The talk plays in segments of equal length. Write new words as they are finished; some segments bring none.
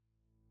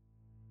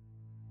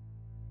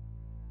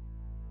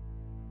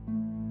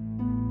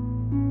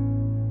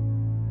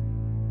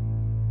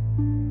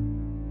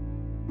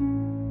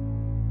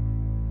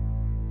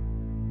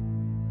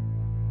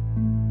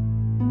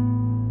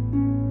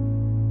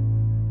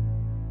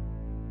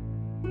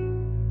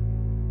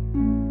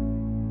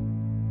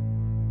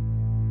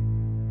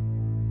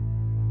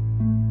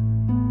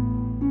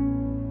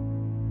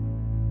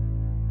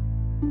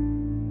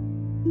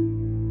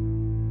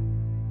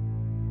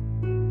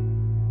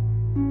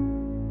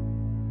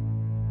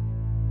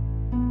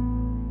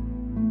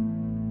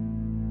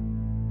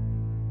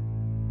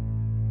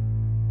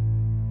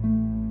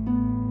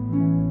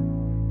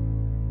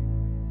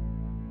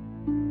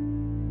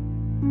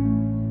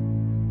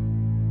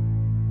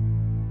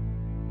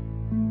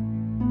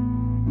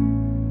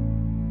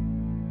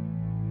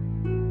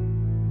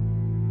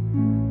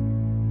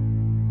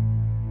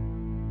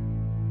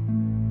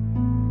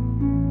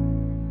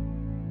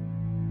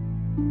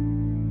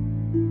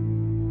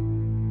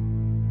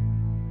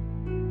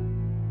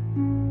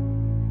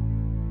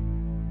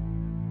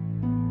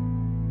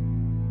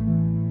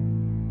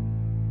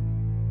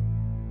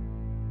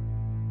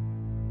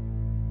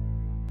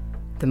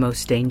The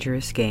Most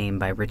Dangerous Game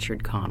by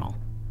Richard Connell.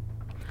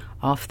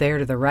 Off there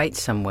to the right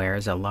somewhere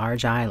is a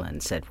large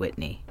island, said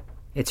Whitney.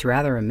 It's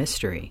rather a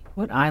mystery.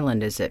 What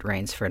island is it?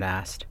 Rainsford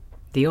asked.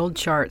 The old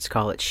charts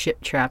call it Ship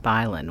Trap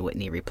Island,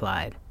 Whitney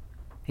replied.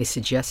 A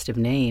suggestive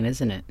name,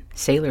 isn't it?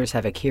 Sailors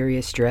have a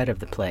curious dread of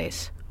the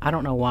place. I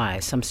don't know why,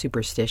 some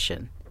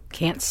superstition.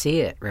 Can't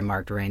see it,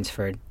 remarked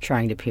Rainsford,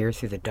 trying to peer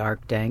through the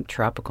dark, dank,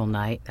 tropical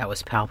night that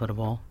was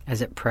palpable as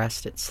it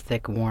pressed its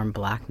thick, warm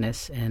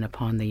blackness in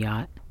upon the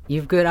yacht.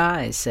 You've good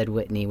eyes, said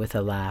Whitney with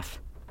a laugh.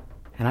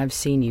 And I've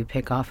seen you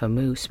pick off a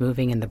moose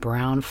moving in the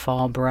brown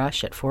fall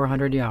brush at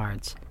 400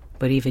 yards.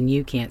 But even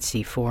you can't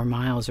see 4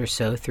 miles or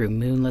so through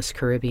moonless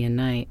Caribbean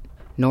night.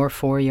 Nor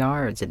 4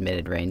 yards,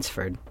 admitted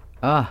Rainsford.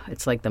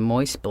 It's like the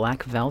moist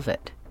black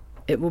velvet.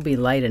 It will be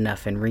light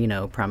enough in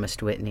Reno,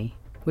 promised Whitney.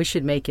 We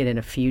should make it in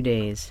a few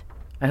days.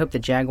 I hope the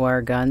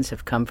Jaguar guns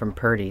have come from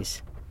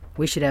Purdy's.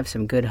 We should have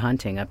some good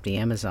hunting up the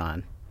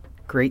Amazon.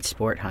 Great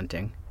sport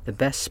hunting. The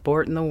best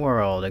sport in the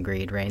world,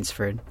 agreed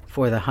Rainsford.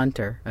 For the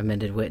hunter,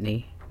 amended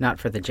Whitney, not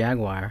for the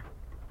jaguar.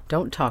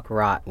 Don't talk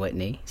rot,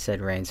 Whitney, said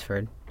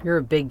Rainsford. You're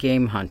a big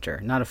game hunter,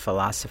 not a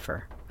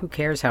philosopher. Who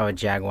cares how a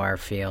jaguar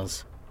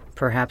feels?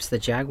 Perhaps the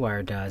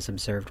jaguar does,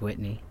 observed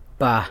Whitney.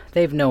 Bah,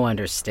 they've no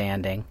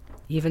understanding.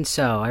 Even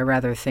so, I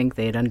rather think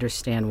they'd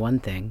understand one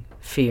thing,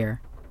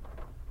 fear.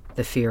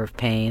 The fear of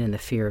pain and the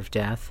fear of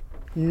death.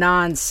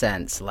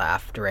 Nonsense,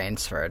 laughed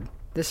Rainsford.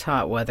 This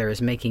hot weather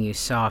is making you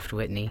soft,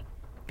 Whitney.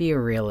 Be a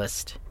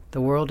realist.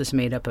 The world is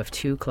made up of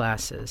 2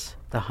 classes,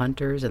 the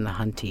hunters and the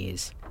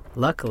huntees.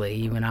 Luckily,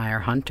 you and I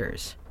are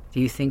hunters. Do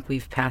you think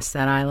we've passed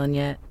that island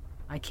yet?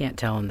 I can't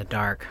tell in the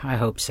dark. I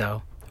hope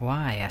so.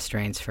 Why? Asked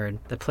Rainsford.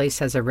 The place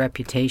has a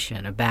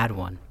reputation, a bad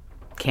one.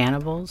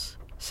 Cannibals?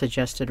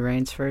 Suggested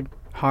Rainsford.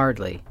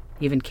 Hardly.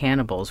 Even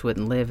cannibals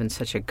wouldn't live in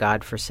such a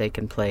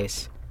god-forsaken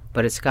place.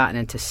 But it's gotten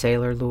into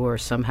sailor lore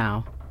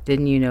somehow.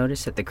 Didn't you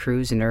notice that the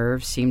crew's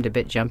nerves seemed a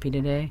bit jumpy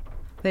today?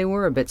 They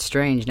were a bit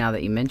strange now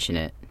that you mention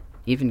it.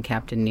 Even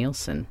Captain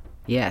Nielsen.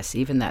 Yes,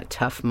 even that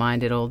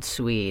tough-minded old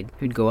Swede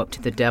who'd go up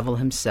to the devil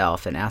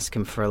himself and ask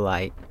him for a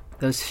light.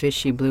 Those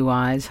fishy blue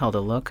eyes held a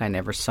look I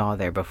never saw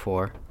there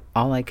before.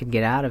 All I could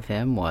get out of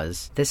him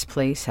was, "This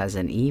place has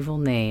an evil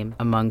name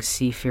among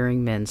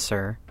seafaring men,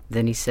 sir."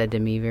 Then he said to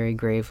me very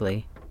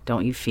gravely,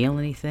 "Don't you feel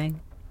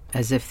anything?"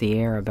 As if the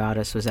air about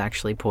us was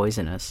actually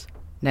poisonous.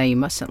 Now you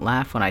mustn't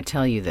laugh when I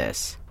tell you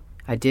this.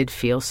 I did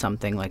feel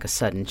something like a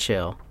sudden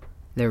chill.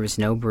 There was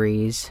no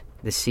breeze.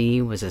 The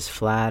sea was as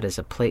flat as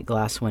a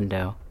plate-glass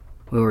window.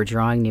 We were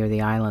drawing near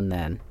the island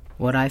then.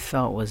 What I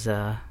felt was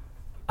a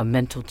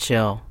mental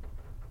chill,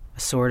 a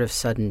sort of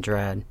sudden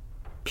dread.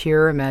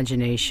 Pure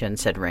imagination,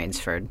 said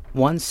Rainsford.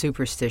 One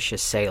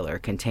superstitious sailor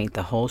can taint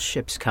the whole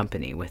ship's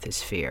company with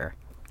his fear.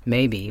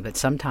 Maybe, but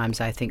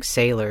sometimes I think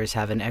sailors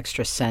have an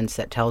extra sense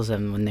that tells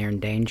them when they're in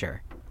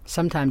danger.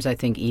 Sometimes I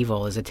think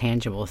evil is a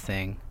tangible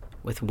thing,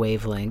 with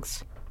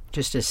wavelengths,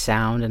 just as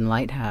sound and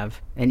light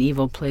have. An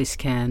evil place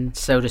can,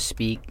 so to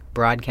speak,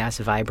 broadcast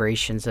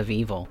vibrations of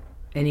evil.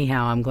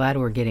 Anyhow, I'm glad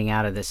we're getting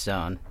out of this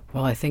zone.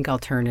 Well, I think I'll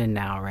turn in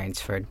now,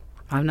 Rainsford.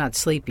 I'm not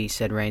sleepy,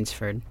 said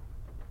Rainsford.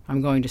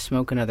 I'm going to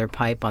smoke another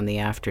pipe on the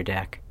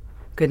afterdeck.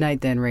 Good night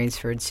then,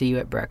 Rainsford. See you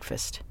at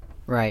breakfast.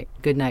 Right.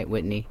 Good night,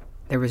 Whitney.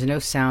 There was no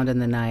sound in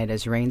the night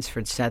as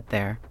Rainsford sat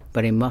there,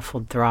 but a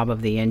muffled throb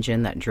of the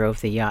engine that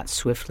drove the yacht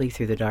swiftly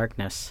through the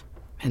darkness,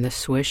 and the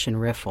swish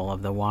and riffle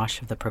of the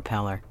wash of the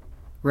propeller.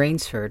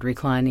 Rainsford,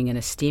 reclining in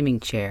a steaming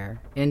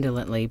chair,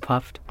 indolently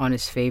puffed on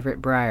his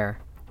favorite briar.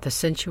 The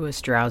sensuous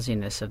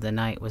drowsiness of the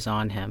night was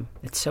on him.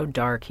 It's so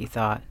dark, he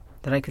thought,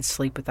 that I could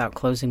sleep without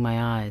closing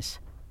my eyes.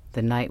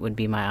 The night would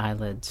be my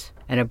eyelids.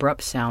 An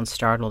abrupt sound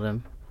startled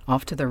him.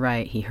 Off to the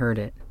right he heard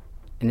it,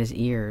 and his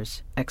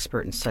ears,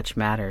 expert in such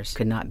matters,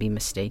 could not be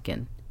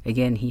mistaken.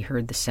 Again he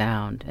heard the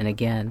sound, and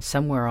again,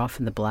 somewhere off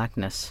in the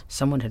blackness,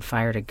 someone had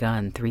fired a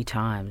gun 3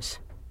 times.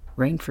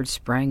 Rainsford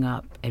sprang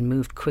up and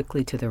moved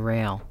quickly to the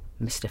rail,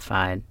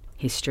 mystified.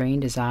 He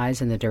strained his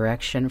eyes in the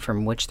direction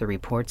from which the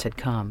reports had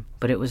come,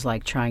 but it was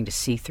like trying to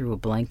see through a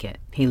blanket.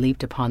 He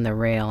leaped upon the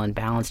rail and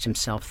balanced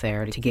himself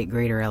there to get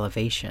greater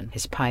elevation.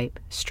 His pipe,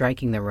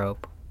 striking the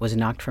rope, was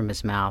knocked from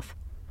his mouth.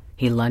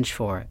 He lunged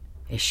for it.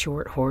 A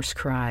short, hoarse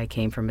cry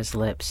came from his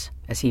lips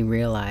as he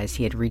realized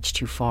he had reached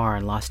too far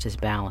and lost his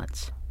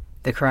balance.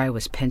 The cry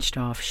was pinched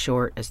off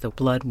short as the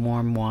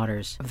blood-warm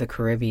waters of the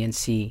Caribbean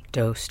Sea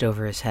dosed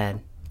over his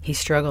head. He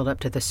struggled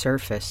up to the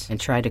surface and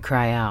tried to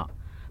cry out,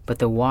 but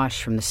the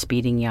wash from the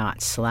speeding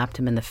yacht slapped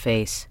him in the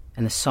face,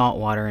 and the salt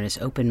water in his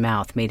open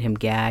mouth made him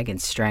gag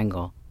and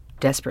strangle.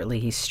 Desperately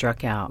he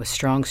struck out with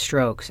strong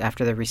strokes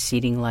after the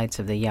receding lights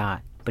of the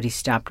yacht, but he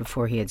stopped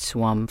before he had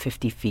swum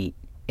 50 feet.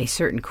 A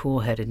certain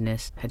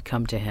cool-headedness had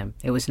come to him.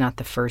 It was not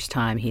the first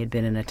time he had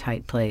been in a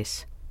tight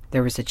place.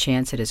 There was a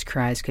chance that his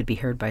cries could be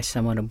heard by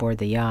someone aboard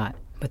the yacht,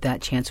 but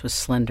that chance was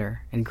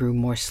slender and grew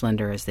more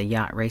slender as the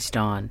yacht raced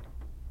on.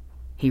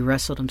 He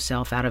wrestled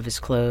himself out of his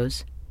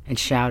clothes and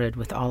shouted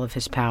with all of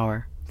his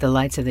power. The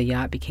lights of the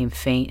yacht became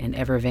faint and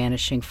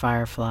ever-vanishing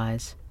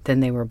fireflies. Then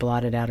they were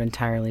blotted out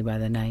entirely by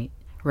the night.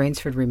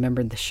 Rainsford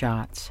remembered the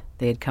shots.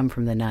 They had come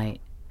from the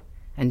night.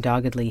 and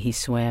doggedly he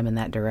swam in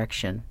that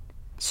direction,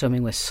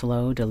 swimming with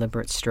slow,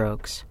 deliberate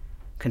strokes,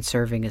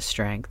 conserving his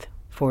strength.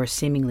 For a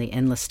seemingly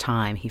endless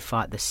time he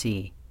fought the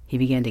sea. He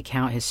began to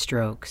count his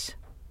strokes.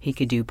 He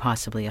could do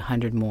possibly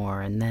 100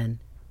 more, and then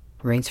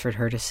Rainsford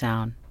heard a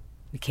sound.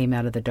 It came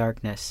out of the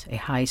darkness, a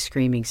high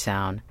screaming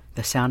sound,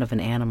 the sound of an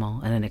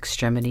animal in an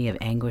extremity of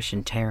anguish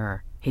and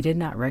terror. He did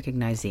not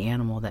recognize the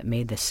animal that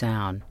made the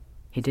sound.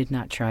 He did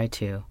not try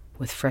to.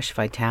 With fresh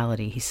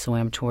vitality, he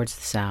swam towards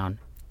the sound.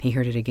 He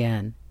heard it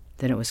again.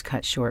 Then it was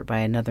cut short by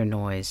another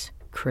noise,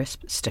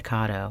 crisp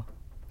staccato.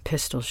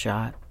 "Pistol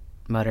shot,"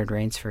 muttered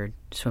Rainsford,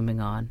 swimming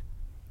on.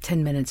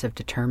 10 minutes of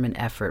determined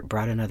effort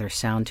brought another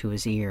sound to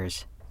his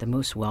ears, the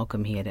most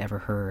welcome he had ever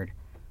heard.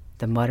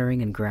 The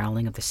muttering and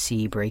growling of the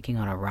sea breaking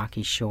on a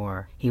rocky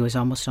shore. He was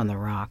almost on the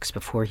rocks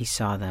before he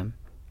saw them.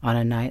 On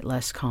a night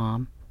less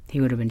calm, he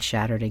would have been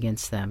shattered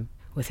against them.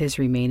 With his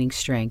remaining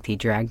strength, he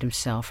dragged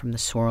himself from the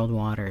swirled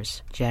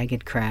waters.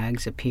 Jagged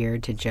crags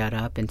appeared to jut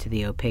up into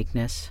the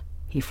opaqueness.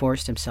 He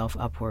forced himself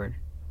upward,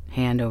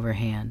 hand over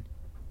hand,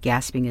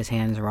 gasping his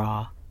hands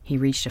raw. He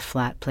reached a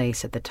flat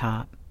place at the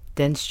top.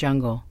 Dense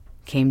jungle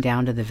came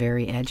down to the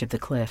very edge of the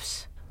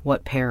cliffs.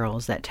 What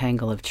perils that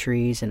tangle of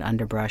trees and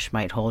underbrush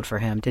might hold for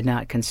him did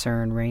not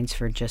concern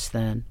Rainsford just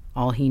then.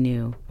 All he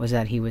knew was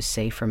that he was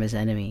safe from his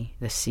enemy,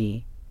 the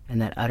sea, and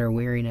that utter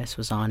weariness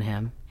was on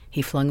him.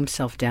 He flung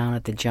himself down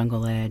at the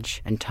jungle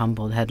edge and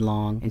tumbled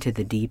headlong into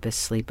the deepest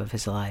sleep of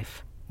his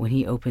life. When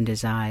he opened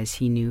his eyes,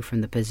 he knew from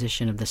the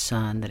position of the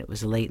sun that it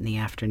was late in the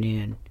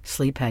afternoon.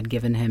 Sleep had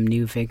given him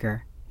new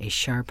vigor. A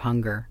sharp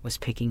hunger was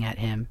picking at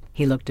him.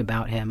 He looked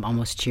about him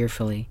almost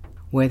cheerfully.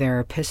 Where there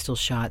are pistol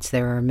shots,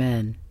 there are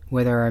men.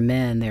 Where there are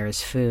men, there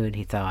is food,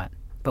 he thought.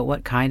 But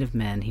what kind of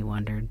men, he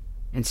wondered,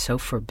 in so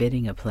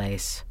forbidding a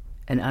place?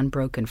 An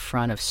unbroken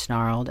front of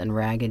snarled and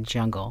ragged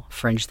jungle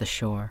fringed the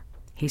shore.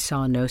 He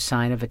saw no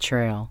sign of a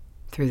trail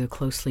through the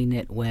closely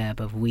knit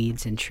web of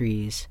weeds and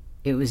trees.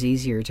 It was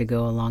easier to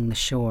go along the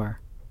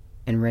shore,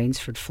 and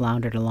Rainsford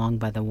floundered along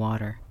by the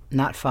water.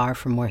 Not far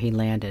from where he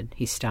landed,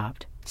 he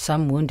stopped.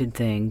 Some wounded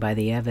thing, by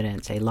the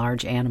evidence, a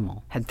large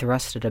animal, had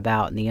thrusted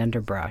about in the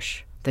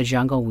underbrush. The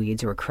jungle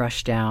weeds were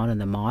crushed down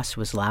and the moss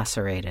was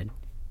lacerated.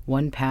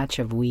 One patch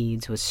of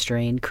weeds was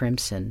strained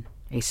crimson.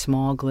 A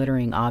small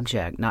glittering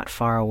object not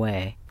far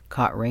away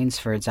caught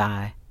Rainsford's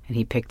eye, and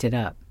he picked it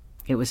up.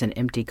 It was an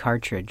empty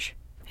cartridge.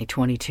 A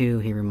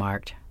 .22, he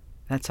remarked.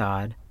 That's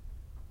odd.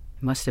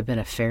 It must have been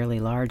a fairly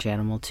large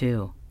animal,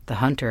 too. The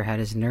hunter had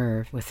his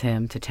nerve with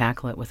him to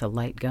tackle it with a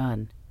light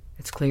gun.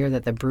 It's clear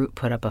that the brute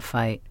put up a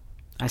fight.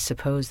 I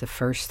suppose the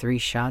first 3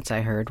 shots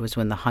I heard was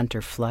when the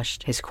hunter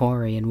flushed his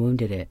quarry and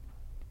wounded it.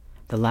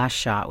 The last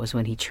shot was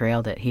when he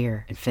trailed it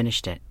here and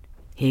finished it.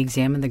 He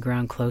examined the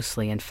ground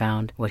closely and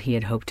found what he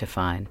had hoped to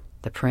find,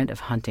 the print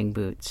of hunting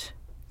boots.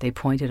 They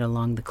pointed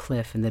along the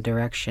cliff in the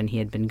direction he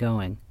had been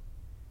going.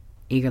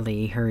 Eagerly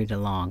he hurried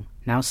along,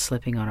 now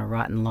slipping on a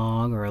rotten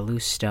log or a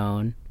loose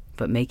stone,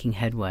 but making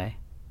headway.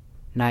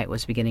 Night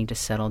was beginning to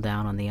settle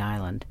down on the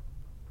island.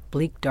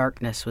 Bleak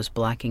darkness was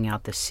blacking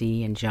out the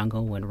sea and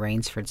jungle when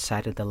Rainsford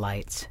sighted the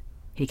lights.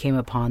 He came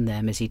upon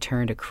them as he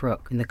turned a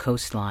crook in the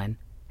coastline,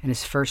 and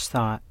his first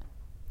thought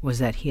was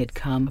that he had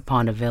come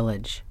upon a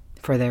village,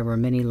 for there were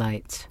many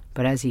lights.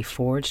 But as he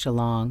forged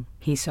along,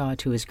 he saw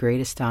to his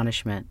great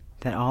astonishment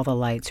that all the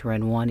lights were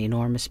in one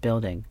enormous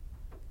building,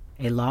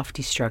 a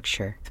lofty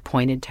structure with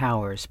pointed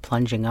towers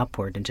plunging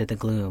upward into the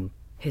gloom.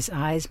 His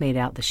eyes made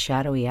out the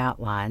shadowy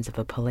outlines of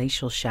a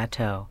palatial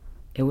chateau.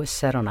 It was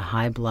set on a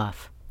high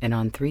bluff, and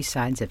on 3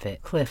 sides of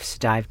it, cliffs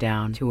dived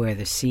down to where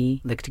the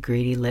sea licked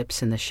greedy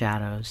lips in the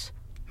shadows.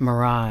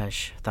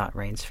 Mirage, thought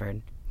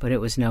Rainsford. But it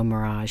was no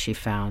mirage he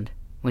found.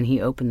 When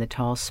he opened the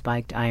tall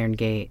spiked iron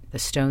gate, the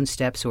stone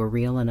steps were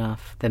real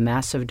enough. The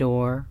massive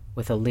door,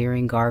 with a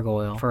leering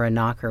gargoyle for a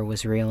knocker,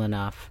 was real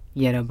enough.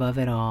 Yet above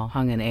it all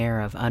hung an air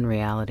of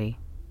unreality.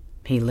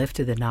 He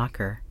lifted the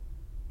knocker,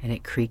 and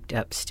it creaked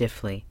up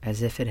stiffly,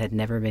 as if it had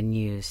never been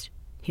used.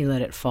 He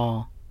let it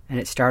fall, and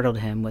it startled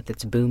him with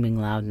its booming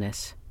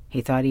loudness.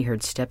 He thought he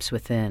heard steps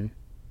within.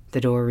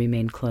 The door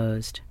remained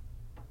closed.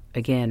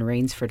 Again,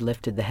 Rainsford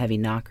lifted the heavy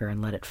knocker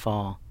and let it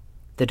fall.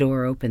 The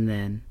door opened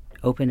then,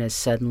 opened as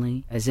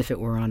suddenly as if it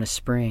were on a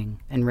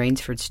spring, and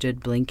Rainsford stood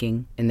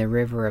blinking in the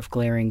river of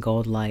glaring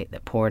gold light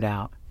that poured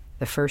out.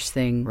 The first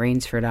thing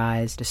Rainsford's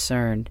eyes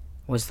discerned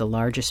was the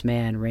largest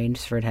man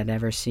Rainsford had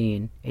ever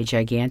seen, a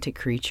gigantic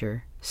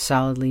creature,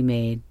 solidly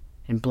made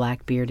and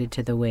black-bearded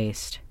to the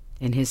waist.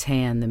 In his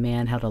hand the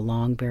man held a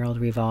long-barreled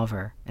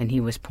revolver, and he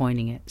was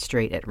pointing it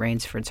straight at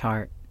Rainsford's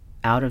heart.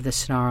 Out of the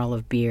snarl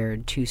of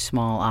beard, 2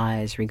 small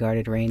eyes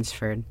regarded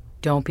Rainsford.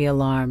 "Don't be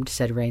alarmed,"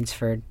 said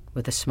Rainsford,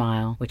 with a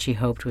smile which he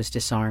hoped was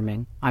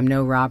disarming. "I'm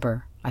no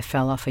robber. I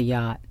fell off a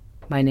yacht.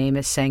 My name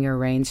is Sanger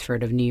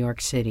Rainsford of New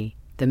York City."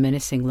 The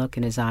menacing look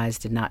in his eyes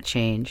did not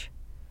change.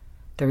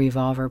 The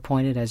revolver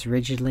pointed as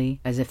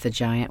rigidly as if the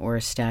giant were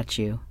a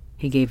statue.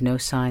 He gave no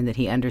sign that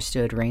he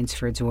understood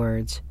Rainsford's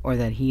words, or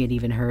that he had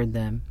even heard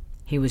them.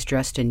 He was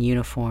dressed in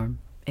uniform,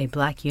 a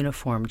black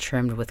uniform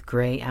trimmed with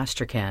gray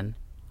astrakhan.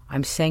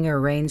 "I'm Sanger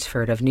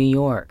Rainsford of New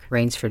York,"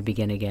 Rainsford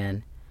began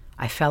again.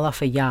 I fell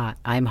off a yacht.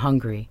 I am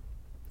hungry."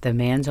 The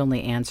man's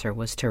only answer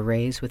was to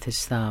raise with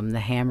his thumb the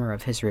hammer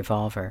of his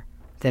revolver.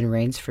 Then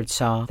Rainsford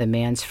saw the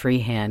man's free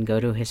hand go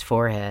to his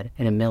forehead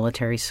in a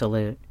military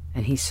salute,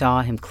 and he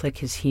saw him click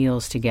his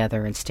heels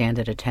together and stand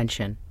at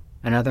attention.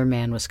 Another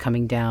man was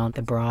coming down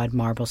the broad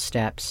marble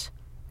steps,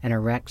 an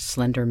erect,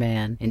 slender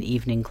man in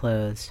evening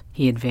clothes.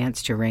 He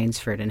advanced to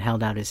Rainsford and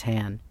held out his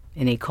hand.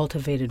 In a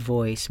cultivated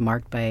voice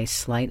marked by a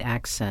slight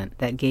accent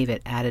that gave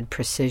it added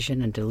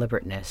precision and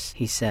deliberateness,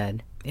 he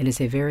said, "It is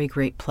a very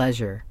great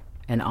pleasure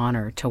and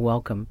honor to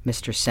welcome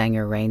Mr.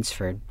 Sanger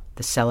Rainsford,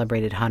 the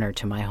celebrated hunter,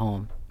 to my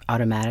home."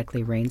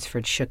 Automatically,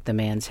 Rainsford shook the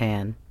man's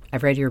hand.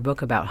 "I've read your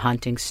book about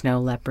hunting snow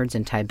leopards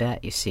in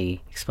Tibet, you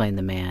see," explained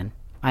the man.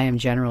 "I am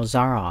General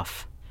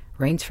Zaroff."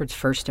 Rainsford's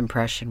first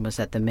impression was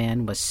that the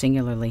man was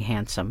singularly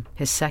handsome.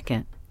 His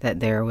second, that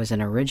there was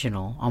an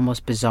original,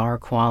 almost bizarre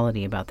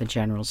quality about the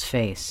general's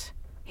face.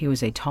 He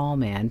was a tall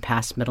man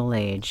past middle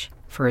age,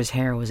 for his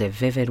hair was a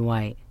vivid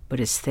white, but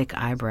his thick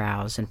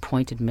eyebrows and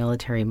pointed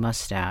military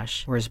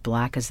mustache were as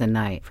black as the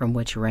night from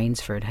which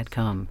Rainsford had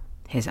come.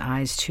 His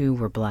eyes, too,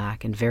 were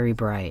black and very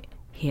bright.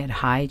 He had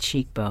high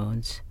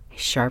cheekbones, a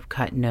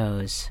sharp-cut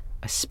nose,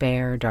 a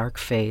spare, dark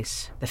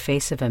face, the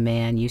face of a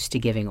man used to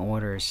giving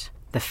orders,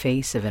 the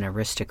face of an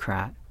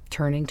aristocrat.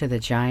 Turning to the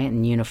giant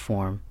in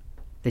uniform,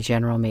 the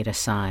general made a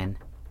sign.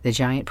 The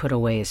giant put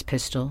away his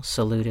pistol,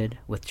 saluted,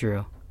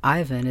 withdrew.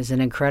 "Ivan is an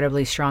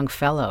incredibly strong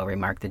fellow,"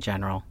 remarked the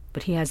general,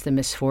 "but he has the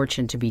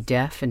misfortune to be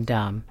deaf and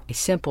dumb. A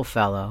simple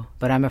fellow,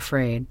 but I'm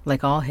afraid,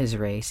 like all his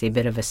race, a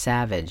bit of a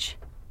savage."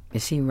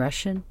 "Is he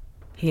Russian?"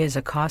 "He is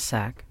a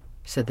Cossack,"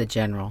 said the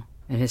general,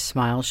 and his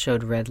smile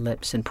showed red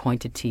lips and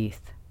pointed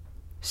teeth.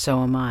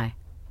 "So am I."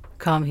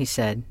 "Come," he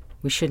said,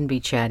 "we shouldn't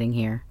be chatting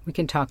here. We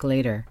can talk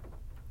later.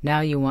 Now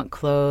you want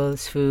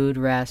clothes, food,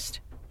 rest.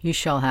 You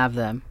shall have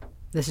them.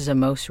 This is a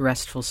most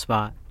restful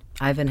spot."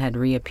 Ivan had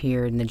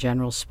reappeared, and the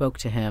general spoke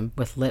to him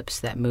with lips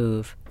that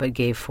moved, but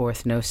gave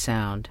forth no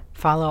sound.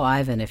 "Follow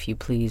Ivan, if you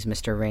please,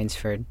 Mr.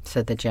 Rainsford,"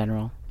 said the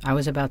general. "I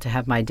was about to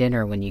have my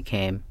dinner when you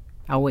came.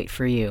 I'll wait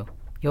for you.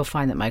 You'll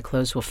find that my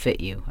clothes will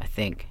fit you, I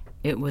think."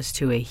 It was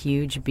to a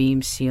huge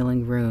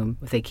beam-ceiling room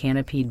with a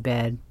canopied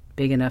bed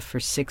big enough for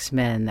 6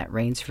 men that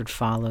Rainsford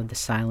followed the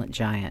silent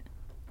giant.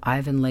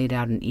 Ivan laid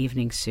out an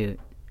evening suit,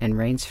 and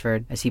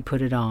Rainsford, as he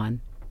put it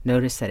on,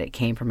 noticed that it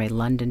came from a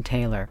London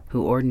tailor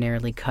who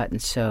ordinarily cut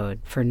and sewed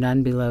for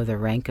none below the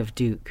rank of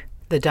duke.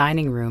 The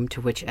dining room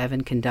to which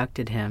Evan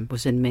conducted him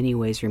was in many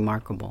ways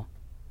remarkable.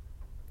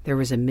 There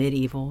was a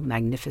medieval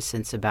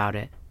magnificence about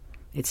it.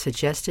 It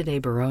suggested a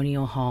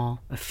baronial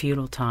hall of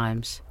feudal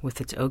times, with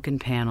its oaken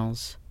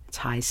panels, its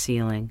high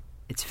ceiling,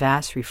 its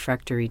vast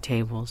refectory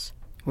tables,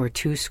 where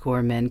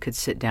 20 men could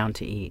sit down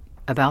to eat.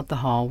 About the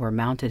hall were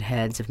mounted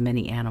heads of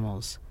many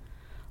animals: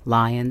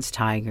 lions,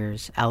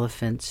 tigers,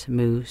 elephants,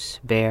 moose,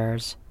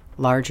 bears,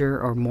 larger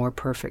or more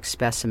perfect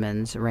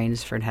specimens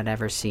Rainsford had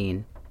ever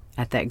seen.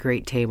 At that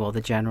great table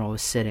the general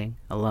was sitting,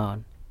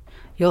 alone.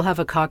 "You'll have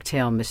a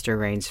cocktail, Mr.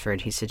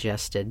 Rainsford," he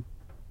suggested.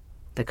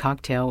 The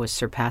cocktail was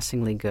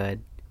surpassingly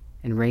good,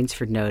 and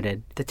Rainsford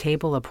noted the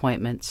table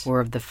appointments were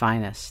of the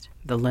finest: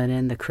 the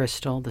linen, the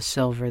crystal, the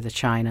silver, the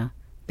china.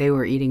 They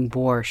were eating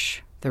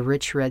borscht, the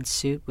rich red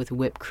soup with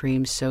whipped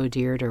cream so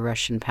dear to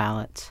Russian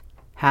palates.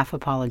 Half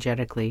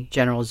apologetically,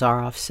 General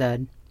Zaroff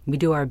said, "We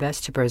do our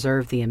best to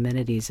preserve the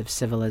amenities of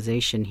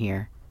civilization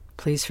here.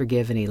 Please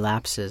forgive any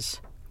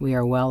lapses. We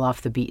are well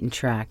off the beaten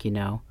track, you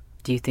know.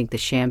 Do you think the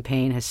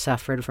champagne has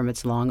suffered from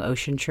its long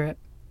ocean trip?"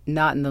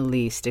 "Not in the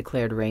least,"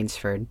 declared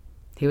Rainsford.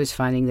 He was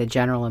finding the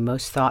general a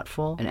most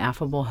thoughtful and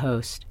affable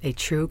host, a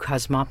true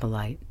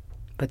cosmopolite.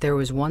 But there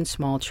was one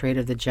small trait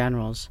of the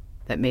general's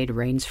that made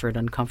Rainsford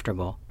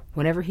uncomfortable.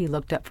 Whenever he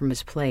looked up from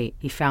his plate,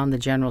 he found the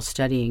general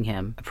studying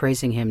him,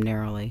 appraising him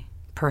narrowly.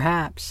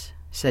 "Perhaps,"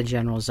 said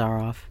General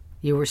Zaroff,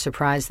 "you were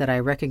surprised that I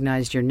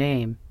recognized your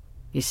name.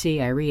 You see,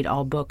 I read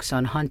all books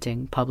on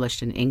hunting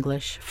published in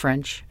English,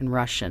 French, and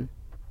Russian.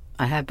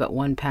 I have but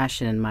one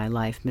passion in my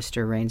life,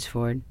 Mr.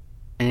 Rainsford,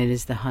 and it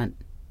is the hunt."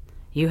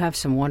 "You have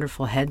some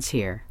wonderful heads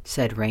here,"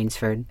 said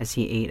Rainsford as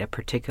he ate a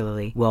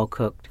particularly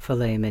well-cooked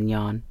filet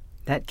mignon.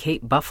 "That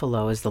Cape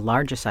buffalo is the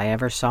largest I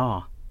ever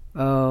saw."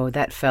 "Oh,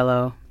 that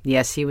fellow.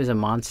 Yes, he was a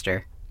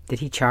monster." "Did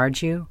he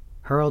charge you?"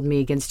 "Hurled me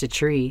against a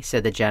tree,"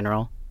 said the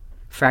general.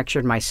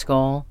 "Fractured my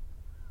skull.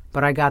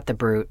 But I got the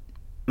brute."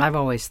 "I've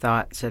always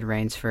thought," said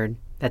Rainsford,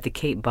 "that the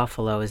Cape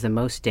buffalo is the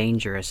most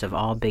dangerous of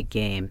all big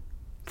game."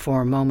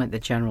 For a moment the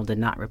general did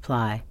not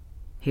reply.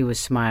 He was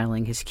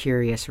smiling, his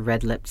curious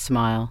red-lipped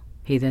smile.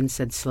 He then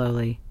said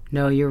slowly,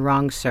 "No, you're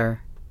wrong, sir.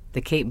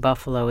 The Cape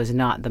buffalo is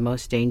not the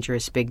most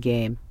dangerous big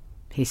game."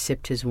 He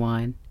sipped his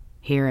wine.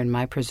 "Here in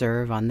my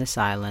preserve on this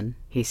island,"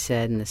 he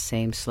said in the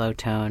same slow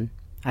tone,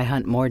 "I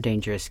hunt more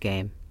dangerous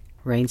game."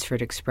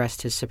 Rainsford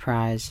expressed his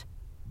surprise.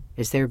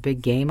 "Is there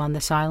big game on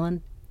this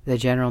island?" The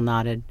general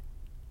nodded.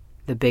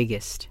 "The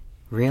biggest."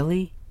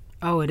 "Really?"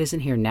 "Oh, it isn't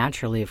here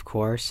naturally, of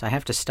course. I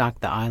have to stock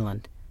the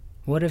island."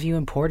 "What have you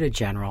imported,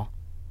 General?"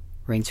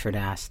 Rainsford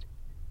asked.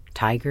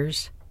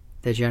 "Tigers?"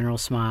 The general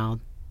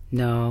smiled.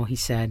 "No," he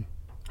said.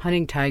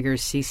 Hunting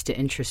tigers ceased to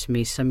interest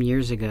me some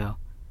years ago.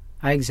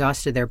 I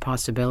exhausted their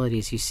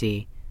possibilities, you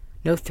see.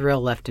 No thrill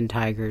left in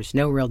tigers,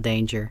 no real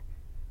danger.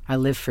 I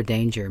live for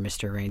danger,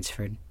 Mr.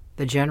 Rainsford."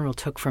 The general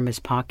took from his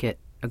pocket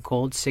a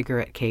gold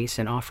cigarette case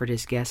and offered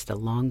his guest a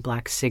long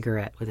black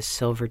cigarette with a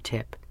silver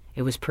tip.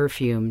 It was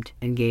perfumed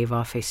and gave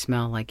off a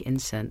smell like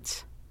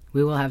incense.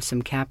 "We will have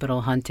some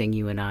capital hunting,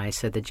 you and I,"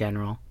 said the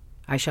general.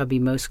 "I shall be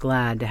most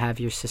glad to have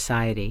your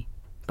society."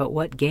 "But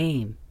what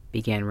game?"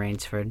 began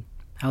Rainsford.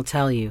 "I'll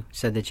tell you,"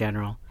 said the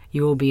general.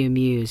 "You will be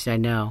amused, I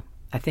know.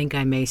 I think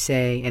I may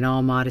say, in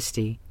all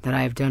modesty, that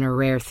I have done a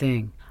rare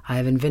thing. I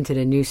have invented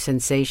a new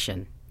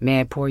sensation. May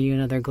I pour you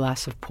another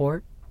glass of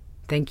port?"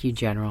 "Thank you,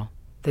 General."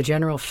 The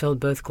general filled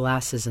both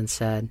glasses and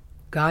said,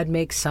 "God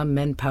makes some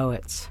men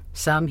poets.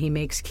 Some he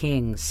makes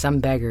kings,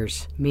 some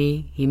beggars.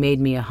 Me, he made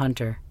me a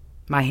hunter.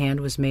 My hand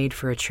was made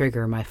for a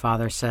trigger," my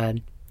father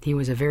said. He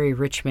was a very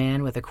rich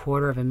man with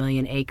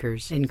 250,000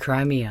 acres in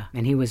Crimea,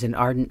 and he was an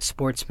ardent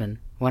sportsman.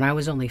 When I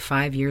was only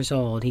 5 years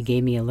old, he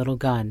gave me a little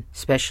gun,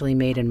 specially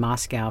made in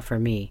Moscow for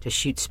me, to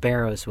shoot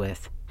sparrows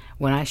with.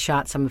 When I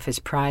shot some of his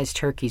prize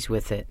turkeys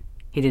with it,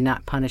 he did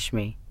not punish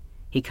me.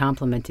 He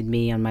complimented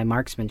me on my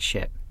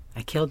marksmanship.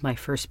 I killed my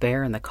first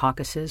bear in the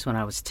Caucasus when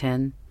I was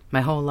 10.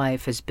 My whole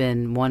life has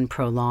been one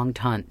prolonged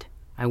hunt.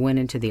 I went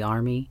into the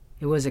army.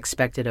 It was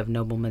expected of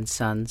noblemen's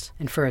sons,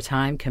 and for a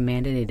time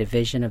commanded a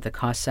division of the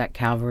Cossack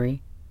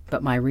cavalry,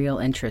 but my real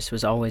interest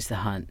was always the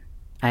hunt.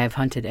 I have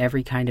hunted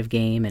every kind of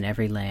game in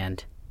every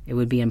land. It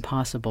would be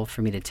impossible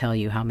for me to tell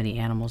you how many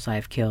animals I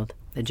have killed.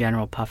 The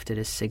general puffed at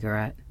his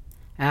cigarette.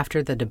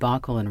 After the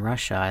debacle in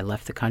Russia, I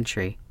left the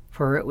country,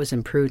 for it was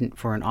imprudent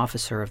for an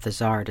officer of the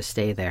Tsar to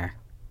stay there.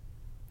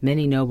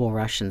 Many noble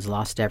Russians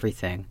lost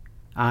everything.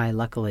 I,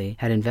 luckily,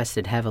 had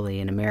invested heavily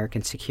in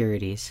American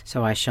securities,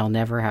 so I shall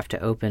never have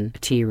to open a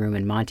tea room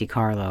in Monte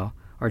Carlo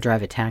or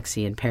drive a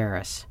taxi in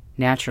Paris.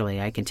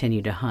 Naturally, I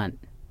continue to hunt.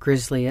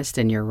 Grizzliest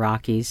in your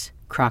Rockies,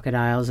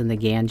 crocodiles in the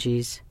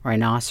Ganges,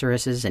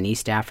 rhinoceroses in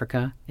East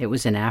Africa. It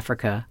was in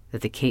Africa that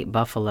the Cape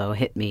buffalo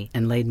hit me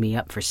and laid me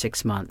up for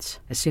 6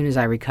 months. As soon as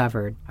I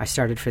recovered, I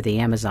started for the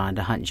Amazon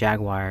to hunt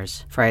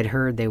jaguars, for I had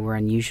heard they were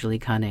unusually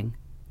cunning.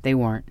 They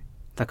weren't.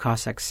 The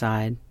Cossacks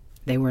sighed.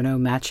 They were no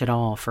match at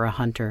all for a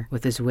hunter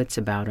with his wits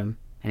about him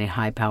and a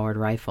high-powered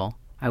rifle.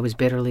 I was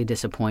bitterly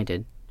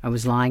disappointed. I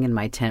was lying in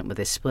my tent with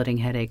a splitting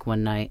headache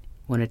one night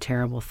when a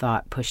terrible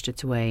thought pushed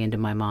its way into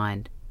my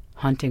mind.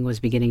 Hunting was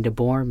beginning to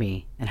bore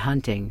me, and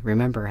hunting,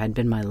 remember, had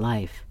been my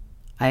life.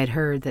 I had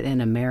heard that in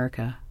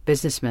America,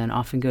 businessmen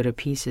often go to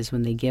pieces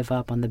when they give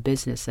up on the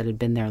business that had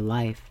been their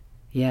life.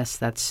 "Yes,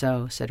 that's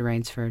so," said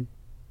Rainsford.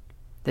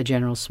 The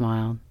general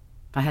smiled.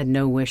 "I had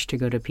no wish to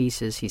go to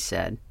pieces," he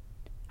said.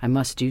 "I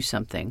must do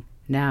something.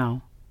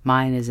 Now,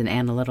 mine is an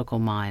analytical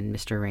mind,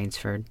 Mr.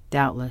 Rainsford.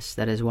 Doubtless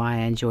that is why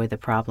I enjoy the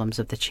problems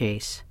of the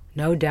chase."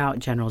 "No doubt,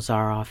 General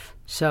Zaroff.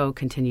 So,"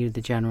 continued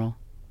the general,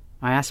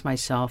 "I asked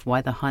myself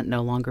why the hunt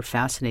no longer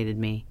fascinated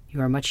me. You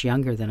are much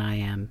younger than I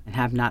am, and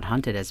have not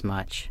hunted as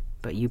much,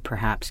 but you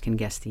perhaps can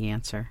guess the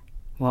answer."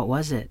 "What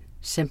was it?"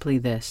 "Simply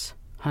this.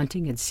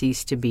 Hunting had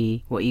ceased to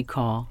be what you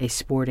call a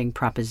sporting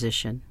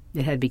proposition.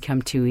 It had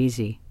become too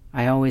easy.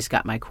 I always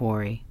got my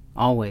quarry.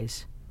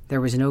 Always.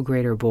 There was no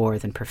greater bore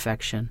than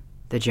perfection."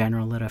 The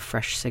general lit a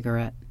fresh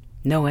cigarette.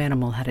 "No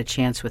animal had a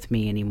chance with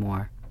me any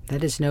more.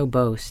 That is no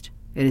boast.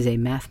 It is a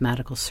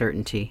mathematical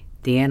certainty.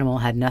 The animal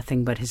had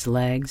nothing but his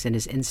legs and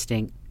his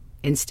instinct.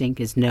 Instinct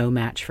is no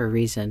match for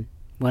reason.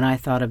 When I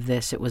thought of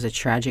this, it was a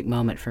tragic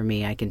moment for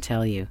me, I can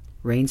tell you."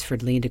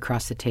 Rainsford leaned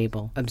across the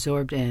table,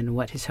 absorbed in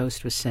what his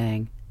host was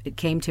saying. "It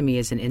came to me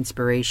as an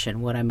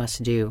inspiration what I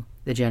must do,"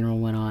 the general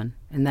went on,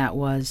 "and that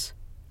was—"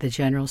 The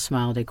general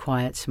smiled a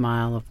quiet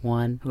smile of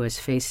one who has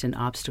faced an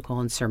obstacle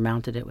and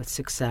surmounted it with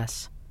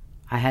success.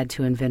 "I had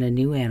to invent a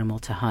new animal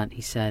to hunt,"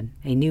 he said.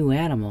 "A new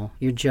animal?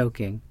 You're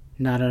joking."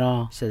 "Not at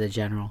all," said the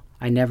general.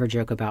 "I never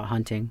joke about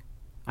hunting.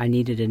 I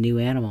needed a new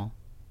animal.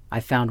 I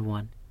found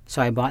one. So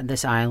I bought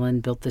this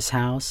island, built this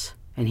house,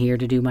 and here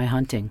to do my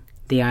hunting.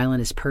 The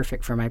island is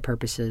perfect for my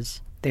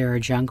purposes. There are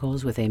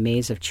jungles with a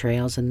maze of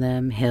trails in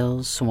them,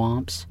 hills,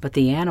 swamps. But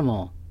the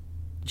animal,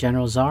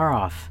 General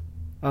Zaroff."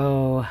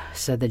 "Oh,"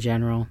 said the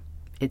general,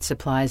 "it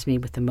supplies me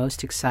with the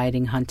most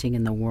exciting hunting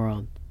in the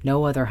world.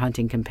 No other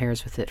hunting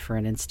compares with it for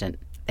an instant.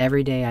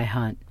 Every day I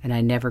hunt, and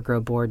I never grow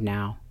bored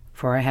now,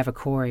 for I have a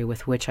quarry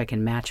with which I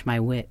can match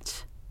my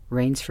wits."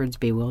 Rainsford's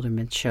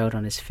bewilderment showed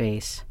on his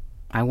face.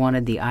 "I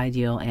wanted the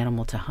ideal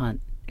animal to hunt,"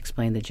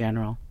 explained the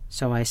general.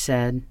 "So I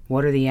said,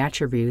 what are the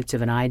attributes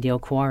of an ideal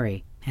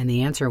quarry? And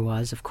the answer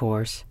was, of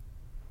course,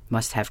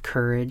 must have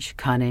courage,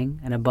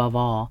 cunning, and above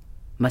all,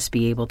 must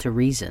be able to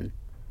reason."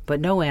 "But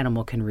no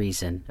animal can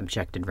reason,"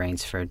 objected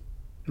Rainsford.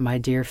 "My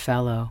dear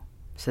fellow,"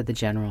 said the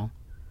general,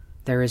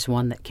 "there is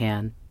one that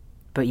can."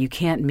 "But you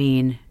can't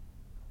mean—"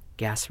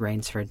 gasped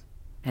Rainsford.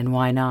 "And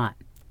why not?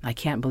 I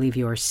can't believe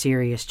you are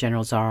serious,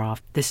 General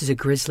Zaroff. This is a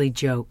grisly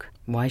joke.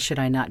 Why should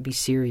I not be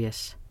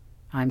serious?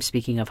 I'm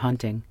speaking of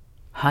hunting."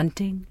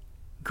 "Hunting?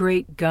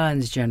 Great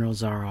guns, General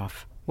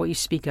Zaroff. What you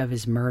speak of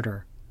is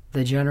murder."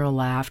 The general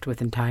laughed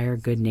with entire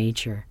good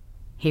nature.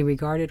 He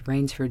regarded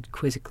Rainsford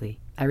quizzically.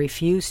 I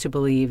refuse to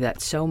believe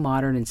that so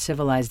modern and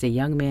civilized a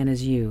young man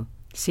as you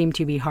seem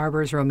to be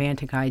harbors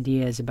romantic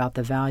ideas about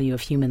the value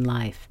of human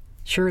life.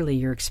 Surely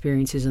your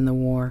experiences in the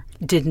war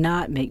did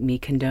not make me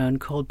condone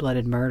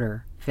cold-blooded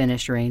murder,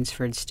 finished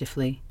Rainsford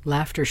stiffly.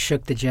 Laughter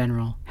shook the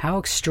general. How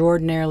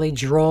extraordinarily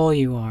droll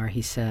you are,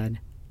 he said.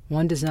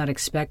 One does not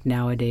expect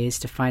nowadays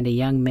to find a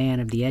young man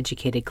of the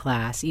educated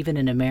class, even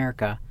in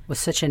America, with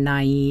such a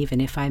naive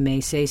and, if I may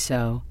say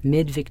so,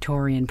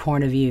 mid-Victorian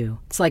point of view.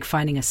 It's like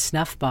finding a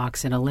snuff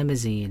box in a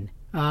limousine.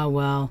 Ah,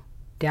 well,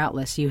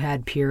 doubtless you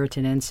had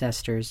Puritan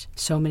ancestors.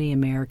 So many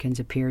Americans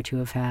appear to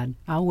have had.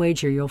 I'll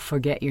wager you'll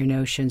forget your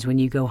notions when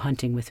you go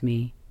hunting with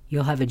me.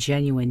 You'll have a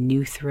genuine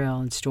new thrill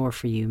in store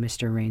for you,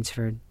 Mr.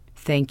 Rainsford.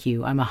 Thank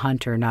you, I'm a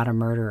hunter, not a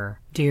murderer.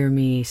 Dear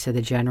me, said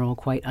the general,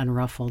 quite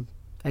unruffled.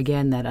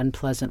 Again that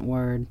unpleasant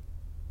word.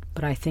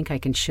 But I think I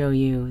can show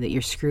you that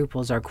your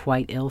scruples are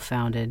quite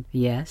ill-founded.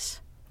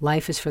 Yes?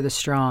 Life is for the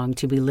strong,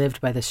 to be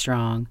lived by the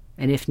strong,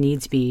 and if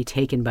needs be,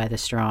 taken by the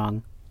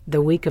strong.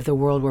 The weak of the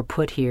world were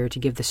put here to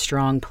give the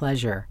strong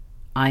pleasure.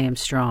 I am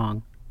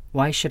strong.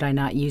 Why should I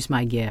not use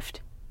my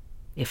gift?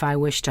 If I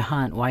wish to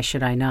hunt, why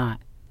should I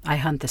not? I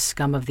hunt the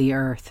scum of the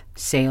earth,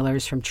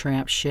 sailors from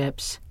tramp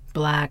ships,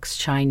 blacks,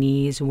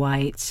 Chinese,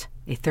 whites.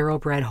 A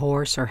thoroughbred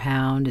horse or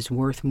hound is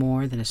worth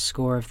more than a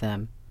score of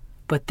them.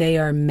 But they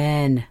are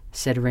men,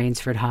 said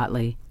Rainsford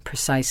hotly.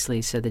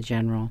 Precisely, said the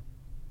general.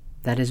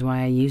 That is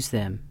why I use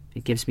them.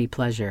 It gives me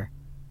pleasure.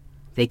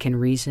 They can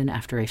reason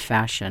after a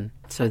fashion,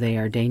 so they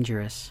are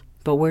dangerous.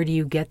 But where do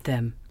you get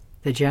them?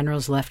 The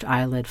general's left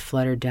eyelid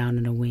fluttered down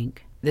in a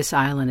wink. This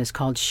island is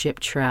called Ship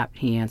Trap,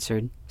 he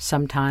answered.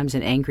 Sometimes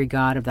an angry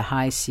god of the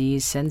high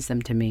seas sends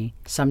them to me.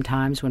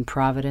 Sometimes, when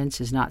Providence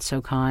is not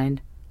so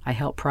kind, I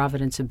help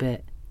Providence a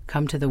bit.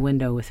 Come to the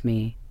window with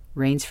me.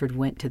 Rainsford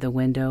went to the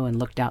window and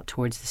looked out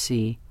towards the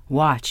sea.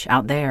 Watch,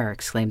 out there,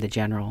 exclaimed the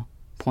general,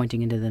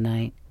 pointing into the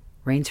night.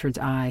 Rainsford's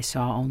eye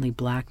saw only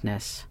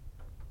blackness.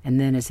 And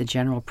then, as the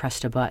general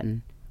pressed a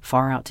button,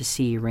 far out to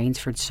sea,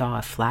 Rainsford saw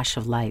a flash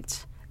of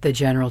lights. The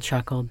general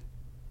chuckled.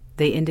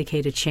 They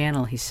indicate a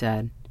channel, he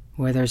said,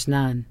 where there's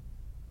none.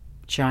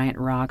 Giant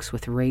rocks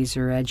with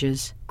razor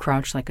edges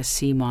crouch like a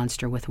sea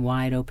monster with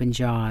wide-open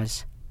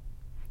jaws.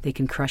 They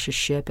can crush a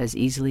ship as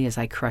easily as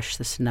I crush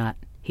this nut.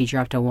 He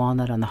dropped a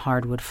walnut on the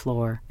hardwood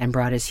floor and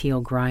brought his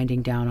heel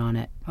grinding down on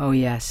it. Oh,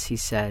 yes, he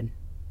said,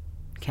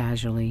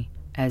 casually,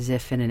 as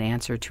if in an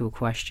answer to a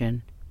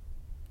question.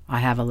 I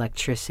have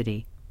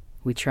electricity.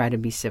 We try to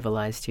be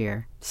civilized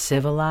here.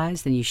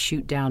 Civilized? Then you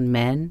shoot down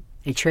men?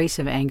 A trace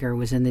of anger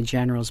was in the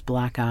general's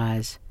black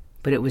eyes,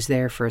 but it was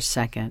there for a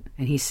second,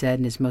 and he said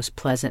in his most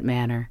pleasant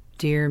manner,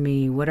 Dear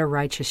me, what a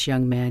righteous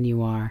young man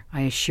you are.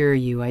 I assure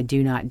you I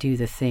do not do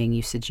the thing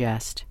you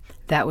suggest.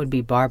 That would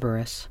be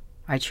barbarous.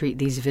 I treat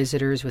these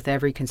visitors with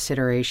every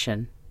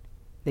consideration.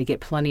 They get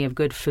plenty of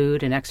good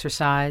food and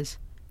exercise.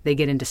 They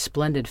get into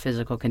splendid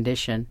physical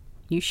condition.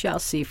 You shall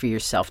see for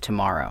yourself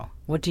tomorrow.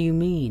 What do you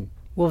mean?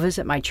 We'll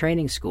visit my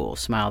training school,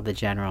 smiled the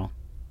general.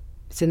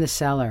 It's in the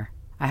cellar.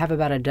 I have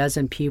about a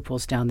dozen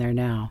pupils down there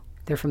now.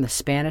 They're from the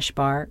Spanish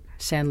bark,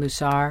 San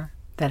Lucar,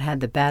 that had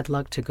the bad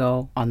luck to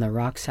go on the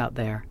rocks out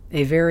there.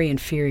 A very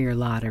inferior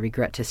lot, I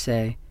regret to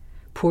say.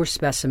 Poor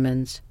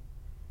specimens,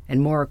 and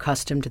more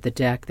accustomed to the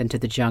deck than to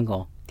the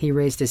jungle. He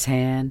raised his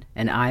hand,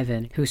 and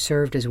Ivan, who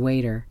served as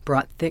waiter,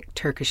 brought thick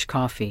Turkish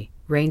coffee.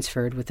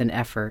 Rainsford, with an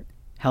effort,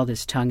 held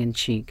his tongue in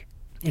cheek.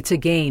 It's a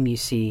game, you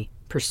see,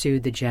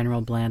 pursued the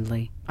general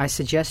blandly. I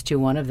suggest to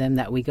one of them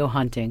that we go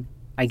hunting.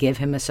 I give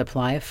him a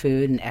supply of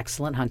food and an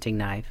excellent hunting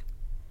knife.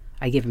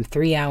 I give him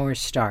 3 hours'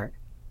 start.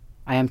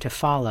 I am to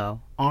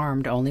follow,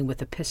 armed only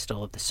with a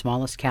pistol of the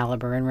smallest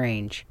caliber and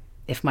range.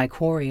 If my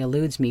quarry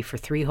eludes me for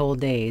 3 whole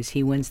days,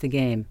 he wins the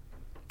game.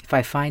 If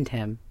I find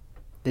him,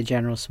 the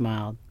general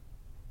smiled,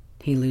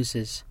 he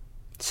loses.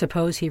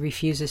 Suppose he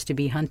refuses to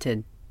be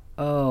hunted?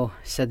 Oh,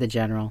 said the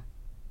general,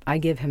 I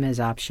give him his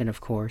option, of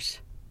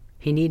course.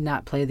 He need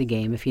not play the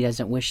game if he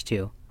doesn't wish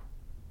to.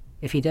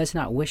 If he does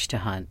not wish to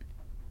hunt,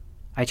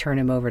 I turn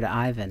him over to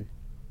Ivan.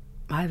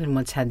 Ivan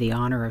once had the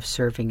honor of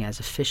serving as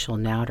official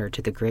nauter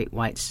to the great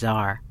white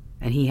Tsar,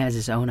 and he has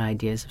his own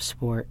ideas of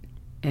sport.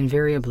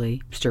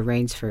 Invariably, Mr.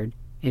 Rainsford,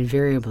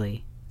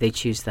 invariably, they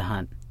choose the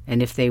hunt.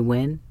 And if they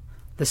win,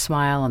 the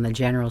smile on the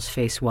general's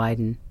face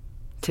widened.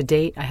 To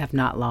date, I have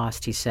not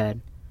lost, he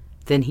said.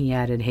 Then he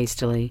added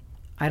hastily,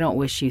 I don't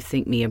wish you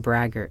think me a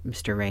braggart,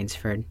 Mr.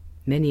 Rainsford.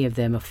 Many of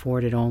them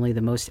afforded only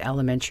the most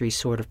elementary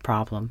sort of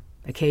problem.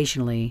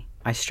 Occasionally,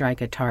 I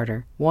strike a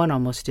Tartar. One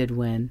almost did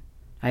win.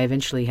 I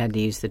eventually had to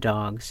use the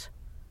dogs.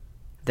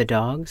 The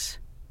dogs?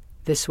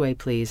 This way,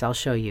 please, I'll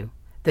show you.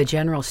 The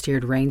general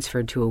steered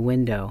Rainsford to a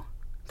window.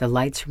 The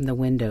lights from the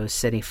windows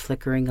set a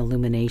flickering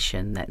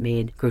illumination that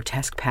made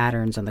grotesque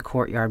patterns on the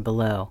courtyard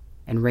below,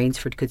 and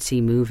Rainsford could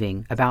see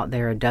moving about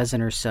there a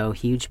dozen or so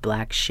huge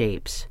black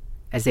shapes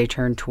as they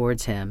turned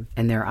towards him,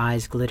 and their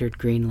eyes glittered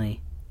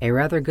greenly. A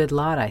rather good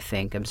lot, I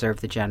think, observed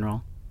the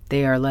general.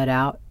 They are let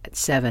out at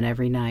 7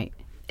 every night.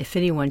 If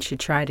anyone should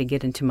try to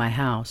get into my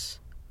house,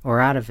 or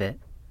out of it,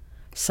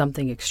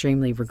 something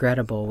extremely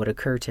regrettable would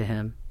occur to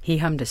him. He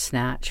hummed a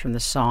snatch from the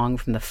song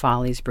from the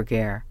Folies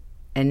Bergère.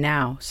 "And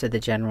now," said the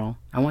general,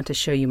 "I want to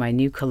show you my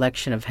new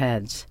collection of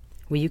heads.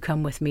 Will you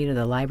come with me to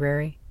the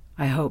library?"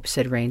 "I hope,"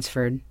 said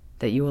Rainsford,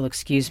 "that you will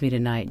excuse me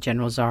tonight,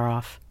 General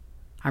Zaroff.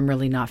 I'm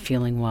really not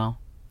feeling well."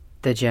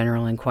 The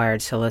general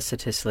inquired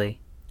solicitously.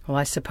 "Well,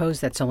 I suppose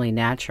that's only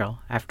natural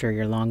after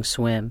your long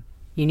swim.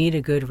 You need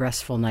a good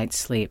restful night's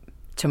sleep.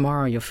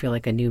 Tomorrow you'll feel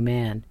like a new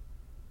man."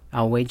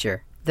 "I'll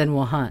wager. Then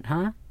we'll hunt,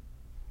 huh?"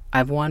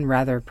 "I've one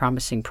rather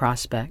promising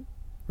prospect."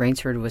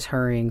 Rainsford was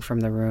hurrying from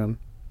the room.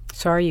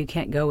 "Sorry you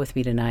can't go with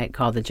me tonight,"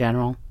 called the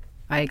general.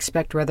 "I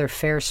expect rather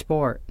fair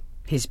sport.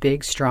 He's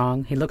big,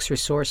 strong. He looks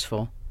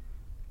resourceful."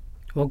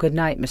 "Well, good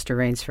night, Mr.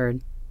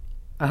 Rainsford.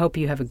 I hope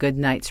you have a good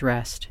night's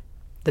rest."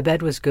 The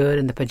bed was good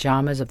and the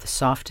pajamas of the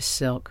softest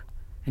silk,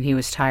 and he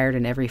was tired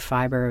in every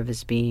fiber of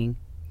his being.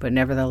 But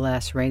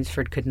nevertheless,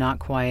 Rainsford could not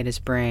quiet his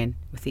brain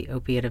with the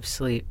opiate of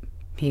sleep.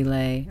 He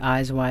lay,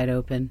 eyes wide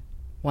open.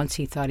 Once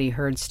he thought he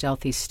heard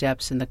stealthy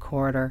steps in the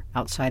corridor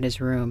outside his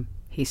room.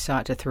 He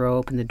sought to throw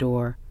open the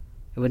door.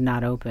 It would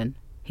not open.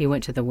 He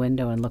went to the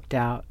window and looked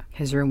out.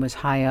 His room was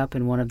high up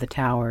in one of the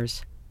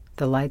towers.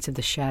 The lights of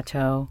the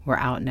chateau were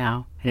out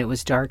now, and it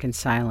was dark and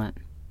silent.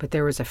 But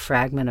there was a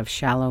fragment of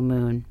shallow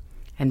moon,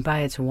 and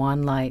by its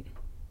wan light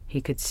he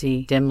could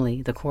see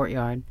dimly the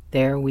courtyard.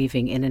 There,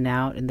 weaving in and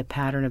out in the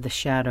pattern of the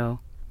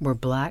shadow, were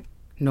black,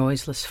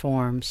 noiseless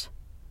forms.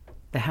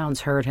 The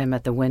hounds heard him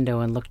at the window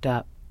and looked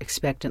up,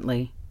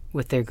 expectantly,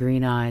 with their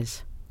green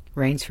eyes.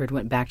 Rainsford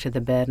went back to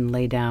the bed and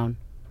lay down.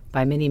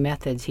 By many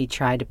methods he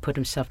tried to put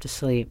himself to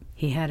sleep.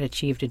 He had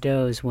achieved a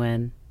doze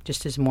when,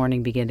 just as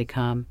morning began to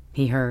come,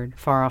 he heard,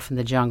 far off in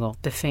the jungle,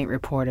 the faint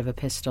report of a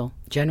pistol.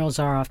 General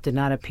Zaroff did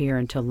not appear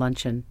until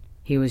luncheon.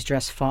 He was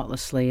dressed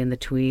faultlessly in the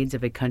tweeds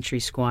of a country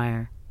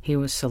squire. He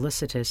was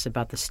solicitous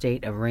about the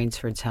state of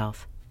Rainsford's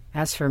health.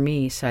 "As for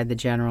me," sighed the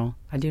general,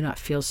 "I do not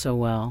feel so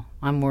well.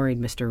 I'm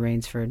worried, Mr.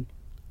 Rainsford.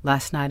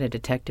 Last night I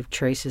detected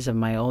traces of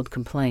my old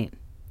complaint."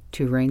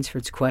 To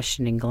Rainsford's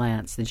questioning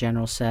glance, the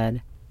general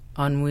said,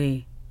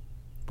 "Ennui,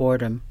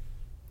 boredom."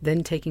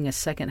 Then, taking a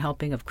second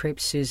helping of crepe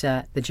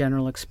Suzette, the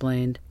general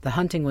explained, "The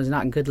hunting was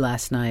not good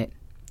last night.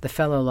 The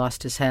fellow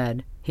lost his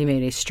head. He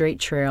made a straight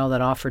trail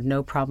that offered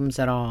no problems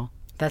at all.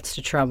 That's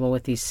the trouble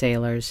with these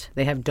sailors.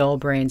 They have dull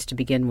brains to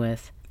begin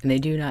with, and they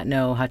do not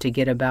know how to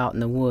get about in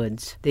the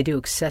woods. They do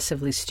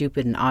excessively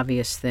stupid and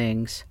obvious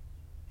things.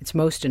 It's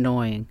most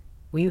annoying.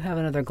 Will you have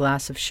another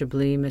glass of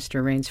Chablis,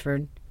 Mr.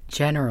 Rainsford?"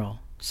 "General,"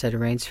 said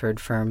Rainsford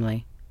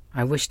firmly,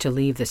 "I wish to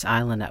leave this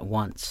island at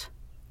once."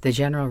 The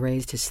general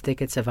raised his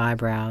thickets of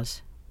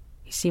eyebrows.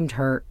 He seemed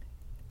hurt.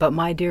 "But,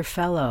 my dear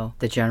fellow,"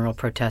 the general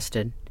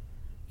protested,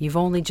 "you've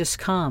only just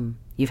come.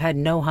 You've had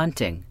no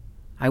hunting."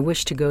 "I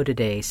wish to go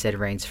today," said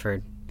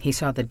Rainsford. He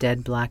saw the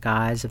dead black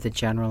eyes of the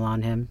general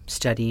on him,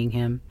 studying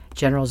him.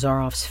 General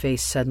Zaroff's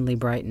face suddenly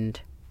brightened.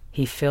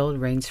 He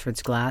filled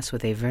Rainsford's glass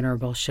with a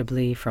venerable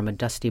Chablis from a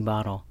dusty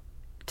bottle.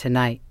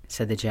 "Tonight,"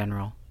 said the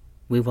general,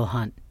 "we will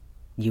hunt,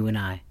 you and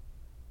I."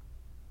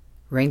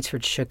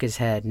 Rainsford shook his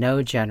head.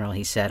 "No, General,"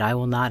 he said, "I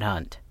will not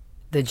hunt."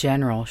 The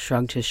general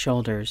shrugged his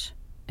shoulders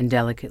and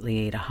delicately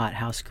ate a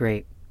hothouse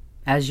grape.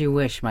 "As you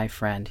wish, my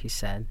friend," he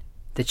said.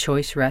 "The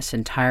choice rests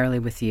entirely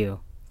with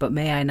you. But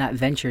may I not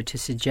venture to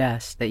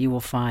suggest that you will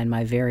find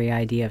my very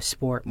idea of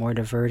sport more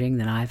diverting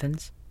than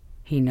Ivan's?"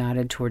 He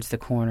nodded towards the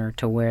corner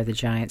to where the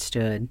giant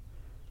stood,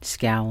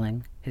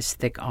 scowling, his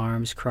thick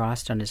arms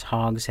crossed on his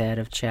hogshead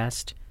of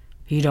chest.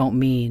 "You don't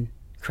mean—"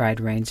 cried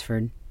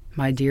Rainsford.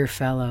 "My dear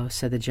fellow,"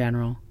 said the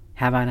general,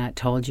 "have I not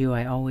told you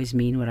I always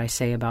mean what I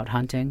say about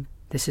hunting?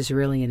 This is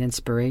really an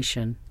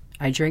inspiration.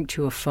 I drink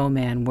to a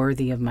foeman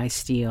worthy of my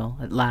steel,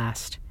 at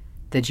last."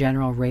 The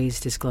general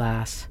raised his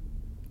glass,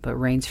 but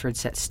Rainsford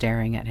sat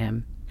staring at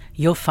him.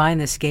 "You'll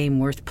find this game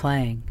worth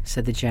playing,"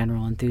 said the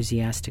general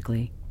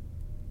enthusiastically.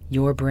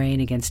 "Your brain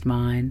against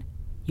mine,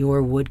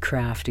 your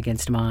woodcraft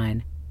against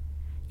mine,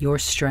 your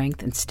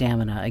strength and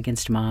stamina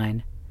against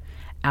mine.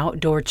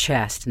 Outdoor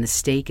chess, and the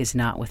stake is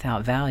not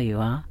without value,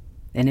 huh?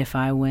 And if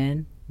I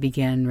win,"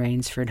 began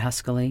Rainsford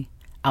huskily.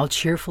 "I'll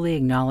cheerfully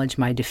acknowledge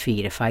my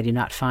defeat if I do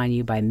not find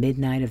you by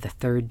midnight of the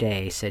third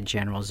day," said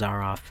General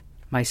Zaroff.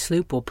 "My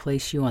sloop will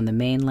place you on the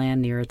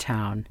mainland near a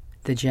town."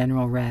 The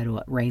general read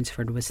what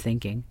Rainsford was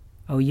thinking.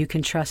 "Oh, you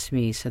can trust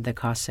me," said the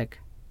Cossack.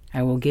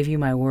 "I will give you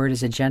my word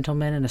as a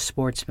gentleman and a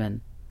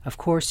sportsman. Of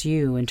course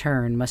you, in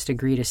turn, must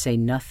agree to say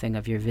nothing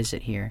of your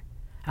visit here."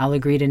 "I'll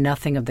agree to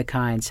nothing of the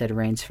kind," said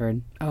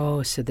Rainsford.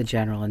 "Oh," said the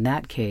general, "in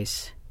that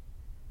case—"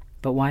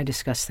 "But why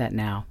discuss that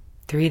now?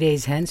 3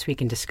 days hence we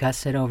can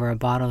discuss it over a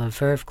bottle of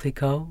Veuve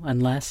Clicquot,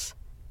 unless—"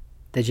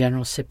 The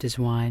general sipped his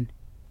wine.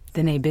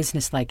 Then a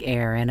businesslike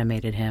air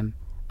animated him.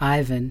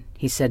 "Ivan,"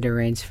 he said to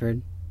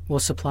Rainsford, "will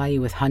supply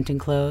you with hunting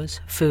clothes,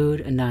 food,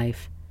 a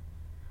knife.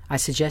 I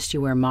suggest you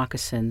wear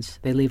moccasins.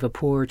 They leave a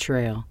poor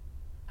trail.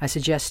 I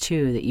suggest,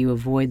 too, that you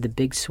avoid the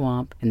big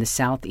swamp in the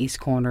southeast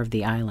corner of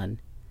the island.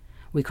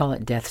 We call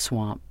it Death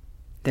Swamp.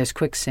 There's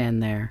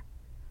quicksand there.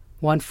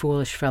 One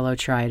foolish fellow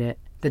tried it.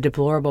 The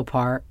deplorable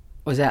part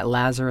was that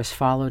Lazarus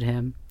followed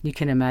him. You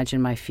can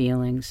imagine my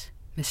feelings.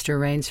 Mr.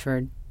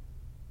 Rainsford,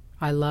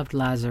 I loved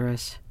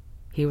Lazarus.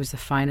 He was the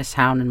finest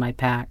hound in my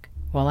pack.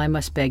 Well, I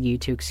must beg you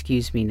to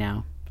excuse me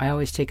now. I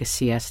always take a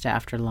siesta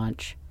after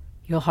lunch.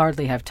 You'll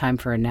hardly have time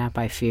for a nap,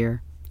 I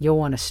fear. You'll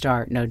want to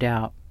start, no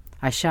doubt.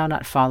 I shall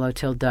not follow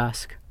till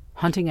dusk.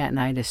 Hunting at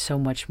night is so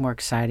much more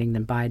exciting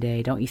than by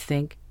day, don't you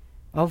think?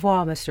 Au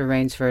revoir, Mr.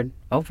 Rainsford.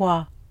 Au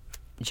revoir.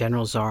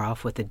 General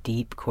Zaroff, with a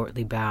deep,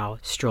 courtly bow,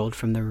 strolled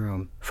from the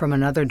room. From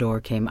another door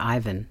came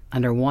Ivan.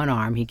 Under one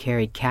arm he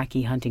carried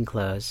khaki hunting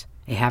clothes,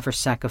 a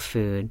haversack of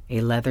food,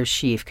 a leather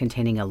sheath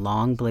containing a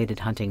long-bladed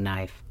hunting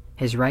knife.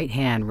 His right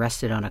hand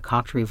rested on a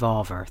cocked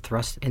revolver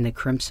thrust in the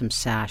crimson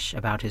sash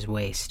about his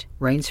waist.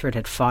 Rainsford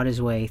had fought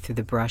his way through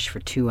the brush for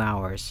 2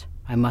 hours.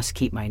 I must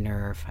keep my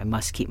nerve,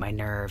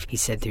 he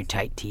said through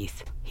tight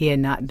teeth. He had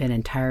not been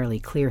entirely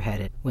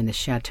clear-headed when the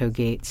chateau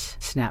gates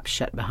snapped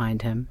shut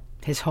behind him.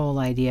 His whole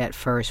idea at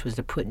first was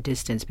to put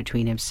distance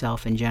between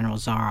himself and General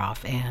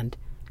Zaroff, and,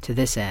 to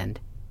this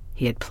end,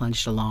 he had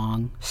plunged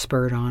along,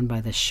 spurred on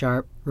by the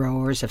sharp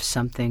roars of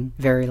something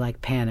very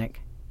like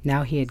panic.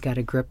 Now he had got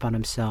a grip on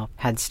himself,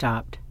 had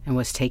stopped, and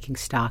was taking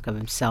stock of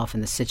himself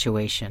and the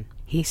situation.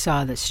 He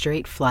saw that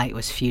straight flight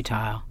was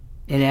futile.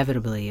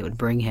 Inevitably, it would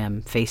bring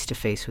him face to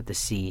face with the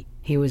sea.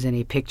 He was in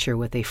a picture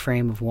with a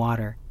frame of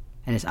water,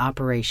 and his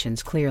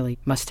operations clearly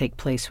must take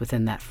place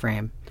within that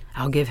frame.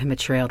 I'll give him a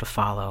trail to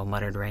follow,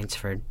 muttered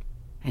Rainsford,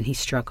 and he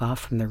struck off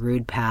from the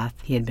rude path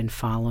he had been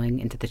following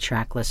into the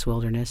trackless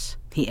wilderness.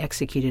 He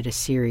executed a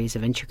series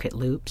of intricate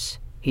loops.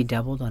 He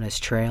doubled on his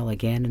trail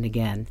again and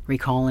again,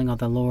 recalling all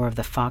the lore of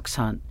the fox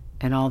hunt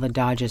and all the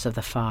dodges of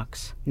the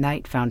fox.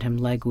 Night found him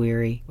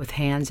leg-weary, with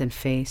hands and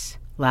face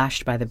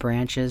lashed by the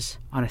branches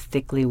on a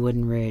thickly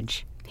wooden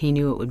ridge. He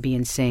knew it would be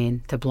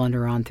insane to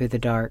blunder on through the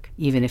dark,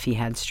 even if he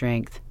had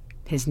strength.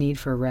 His need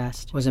for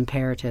rest was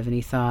imperative, and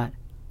he thought,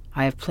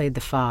 I have played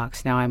the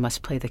fox, now I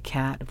must play the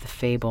cat of the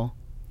fable.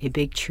 A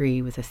big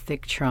tree with a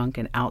thick trunk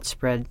and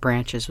outspread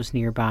branches was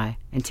nearby,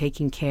 and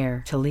taking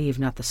care to leave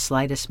not the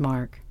slightest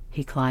mark,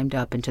 he climbed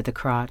up into the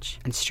crotch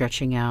and,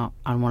 stretching out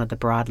on one of the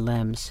broad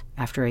limbs,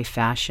 after a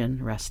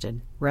fashion,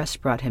 rested.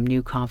 Rest brought him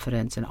new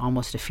confidence and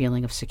almost a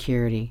feeling of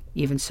security.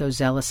 Even so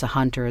zealous a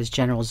hunter as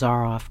General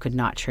Zaroff could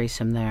not trace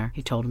him there,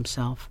 he told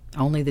himself.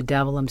 Only the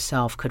devil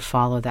himself could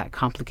follow that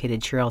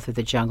complicated trail through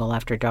the jungle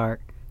after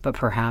dark. But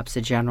perhaps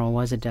the general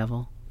was a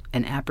devil.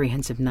 An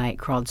apprehensive night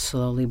crawled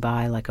slowly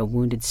by like a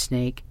wounded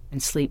snake,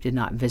 and sleep did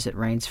not visit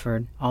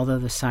Rainsford, although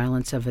the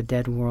silence of a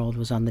dead world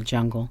was on the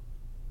jungle.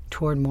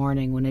 Toward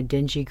morning, when a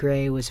dingy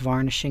gray was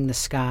varnishing the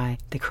sky,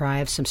 the cry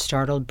of some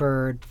startled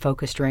bird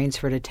focused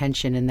Rainsford's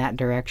attention in that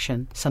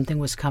direction. Something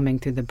was coming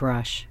through the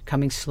brush,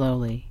 coming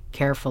slowly,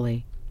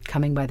 carefully,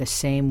 coming by the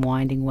same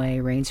winding way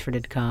Rainsford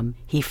had come.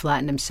 He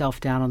flattened himself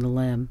down on the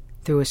limb.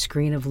 Through a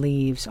screen of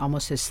leaves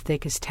almost as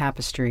thick as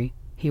tapestry,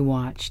 he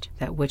watched.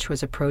 That which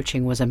was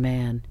approaching was a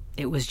man.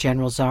 It was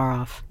General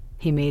Zaroff.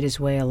 He made his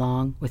way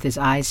along, with his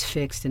eyes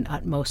fixed in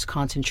utmost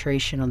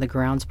concentration on the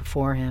grounds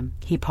before him.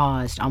 He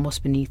paused,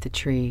 almost beneath the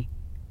tree,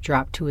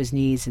 dropped to his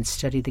knees and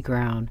studied the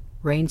ground.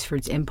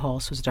 Rainsford's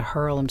impulse was to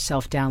hurl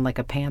himself down like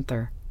a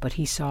panther, but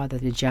he saw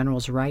that the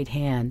general's right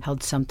hand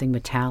held something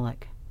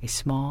metallic, a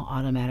small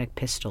automatic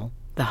pistol.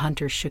 The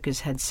hunter shook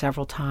his head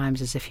several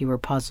times as if he were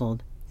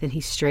puzzled. Then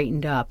he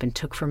straightened up and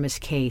took from his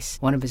case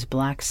one of his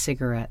black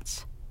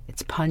cigarettes.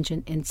 Its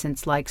pungent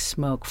incense-like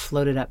smoke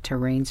floated up to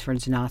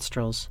Rainsford's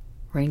nostrils.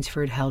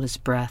 Rainsford held his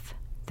breath.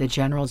 The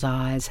general's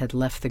eyes had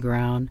left the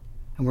ground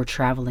and were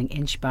traveling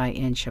inch by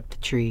inch up the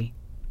tree.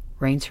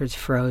 Rainsford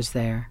froze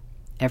there,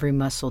 every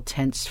muscle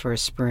tensed for a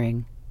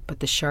spring, but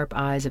the sharp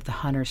eyes of the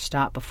hunter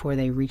stopped before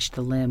they reached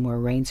the limb where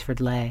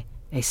Rainsford lay.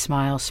 A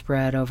smile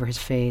spread over his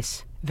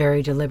face.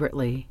 Very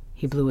deliberately,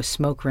 he blew a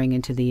smoke ring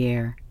into the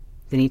air.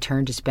 Then he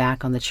turned his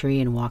back on the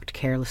tree and walked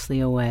carelessly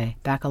away,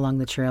 back along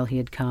the trail he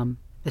had come.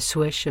 The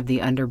swish of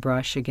the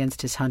underbrush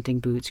against his hunting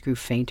boots grew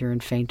fainter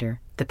and fainter.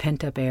 The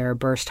pent-up air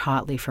burst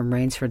hotly from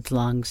Rainsford's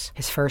lungs.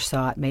 His first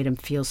thought made him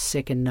feel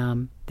sick and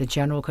numb. The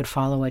general could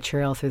follow a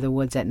trail through the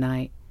woods at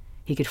night.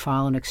 He could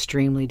follow an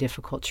extremely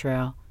difficult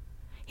trail.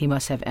 He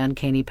must have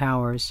uncanny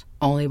powers.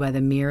 Only by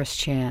the merest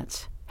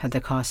chance had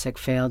the Cossack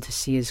failed to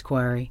see his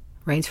quarry.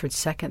 Rainsford's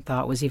second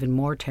thought was even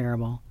more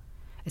terrible.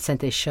 It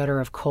sent a shudder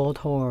of cold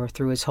horror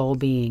through his whole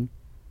being.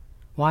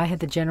 Why had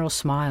the general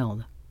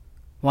smiled?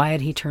 Why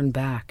had he turned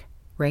back?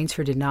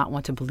 Rainsford did not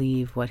want to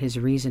believe what his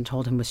reason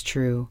told him was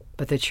true,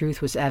 but the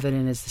truth was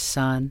evident as the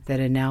sun that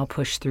had now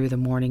pushed through the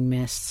morning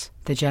mists.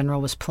 The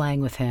general was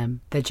playing with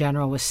him. The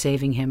general was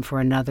saving him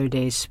for another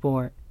day's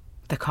sport.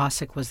 The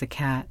Cossack was the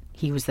cat.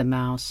 He was the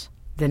mouse.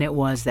 Then it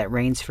was that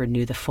Rainsford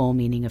knew the full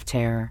meaning of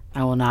terror.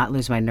 I will not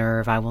lose my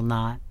nerve. I will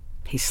not.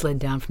 He slid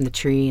down from the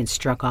tree and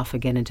struck off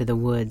again into the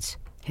woods.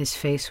 His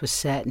face was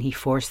set, and he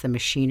forced the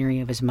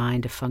machinery of his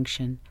mind to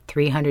function.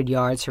 300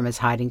 yards from his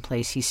hiding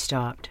place he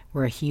stopped,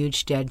 where a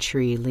huge dead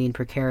tree leaned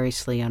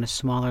precariously on a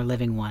smaller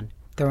living one.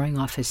 Throwing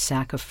off his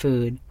sack of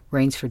food,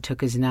 Rainsford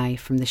took his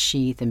knife from the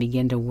sheath and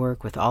began to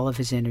work with all of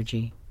his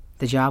energy.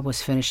 The job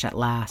was finished at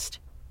last.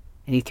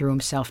 and he threw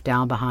himself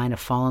down behind a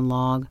fallen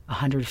log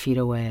 100 feet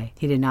away.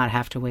 He did not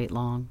have to wait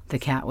long. The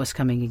cat was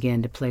coming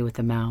again to play with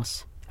the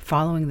mouse.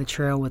 Following the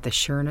trail with the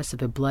sureness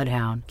of a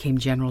bloodhound came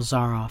General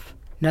Zaroff.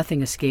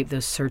 Nothing escaped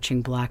those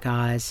searching black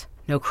eyes.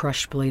 No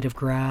crushed blade of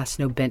grass,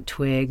 no bent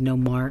twig, no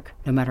mark,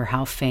 no matter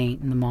how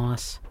faint in the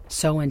moss.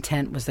 So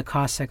intent was the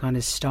Cossack on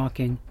his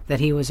stalking that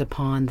he was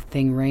upon the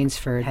thing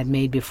Rainsford had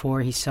made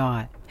before he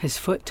saw it. His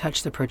foot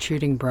touched the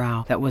protruding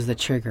brow that was the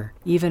trigger.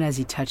 Even as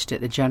he touched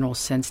it, the general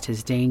sensed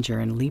his danger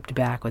and leaped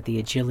back with the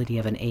agility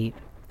of an ape.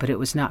 But it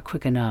was not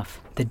quick enough.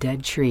 The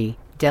dead tree,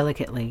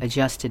 delicately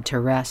adjusted to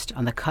rest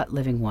on the cut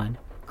living one,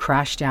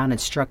 crashed down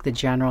and struck the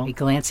general a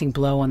glancing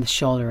blow on the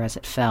shoulder as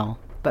it fell.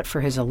 But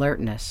for his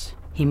alertness,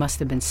 he must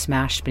have been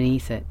smashed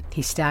beneath it.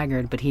 He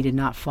staggered, but he did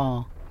not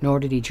fall, nor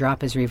did he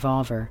drop his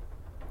revolver.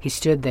 He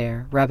stood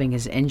there, rubbing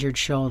his injured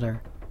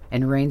shoulder,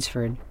 and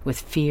Rainsford, with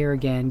fear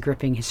again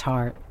gripping his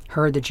heart,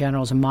 heard the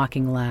general's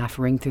mocking laugh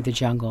ring through the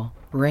jungle.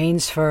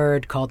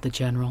 "Rainsford," called the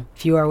general,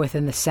 "if you are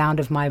within the sound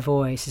of my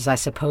voice, as I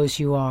suppose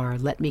you are,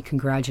 let me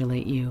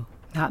congratulate you.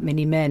 Not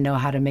many men know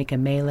how to make a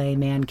Malay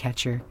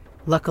man-catcher.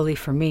 Luckily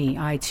for me,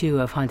 I too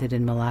have hunted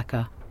in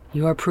Malacca.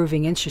 You are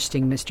proving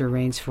interesting, Mr.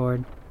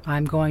 Rainsford. I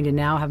am going to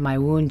now have my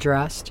wound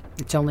dressed.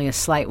 It's only a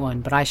slight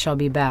one, but I shall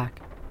be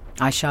back.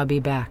 I shall be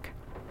back."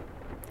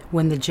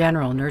 When the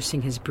general,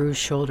 nursing his bruised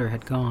shoulder,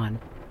 had gone,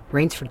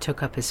 Rainsford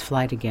took up his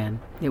flight again.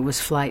 It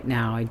was flight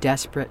now, a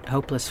desperate,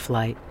 hopeless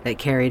flight that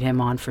carried him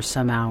on for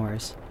some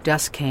hours.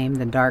 Dusk came,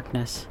 then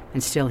darkness,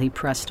 and still he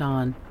pressed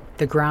on.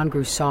 The ground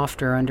grew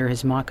softer under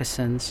his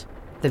moccasins.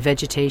 The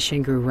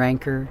vegetation grew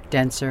ranker,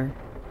 denser.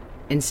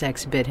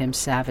 Insects bit him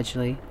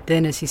savagely.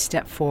 Then as he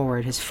stepped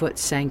forward, his foot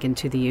sank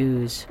into the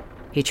ooze.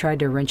 He tried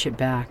to wrench it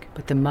back,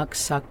 but the muck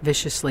sucked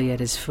viciously at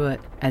his foot,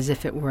 as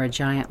if it were a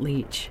giant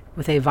leech.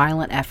 With a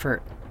violent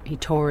effort, he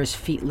tore his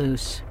feet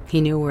loose.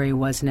 He knew where he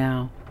was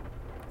now.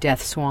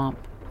 Death Swamp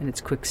and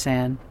its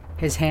quicksand.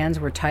 His hands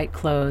were tight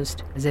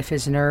closed, as if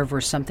his nerve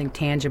were something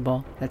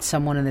tangible that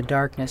someone in the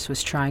darkness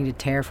was trying to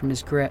tear from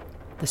his grip.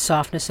 The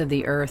softness of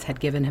the earth had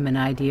given him an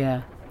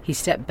idea. He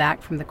stepped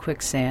back from the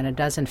quicksand a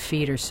dozen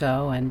feet or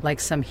so, and like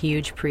some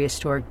huge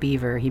prehistoric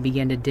beaver, he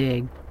began to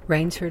dig.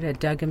 Rainsford had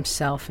dug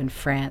himself in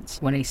France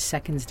when a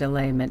second's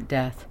delay meant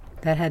death.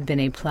 That had been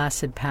a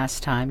placid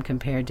pastime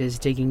compared to his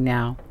digging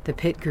now. The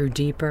pit grew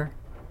deeper,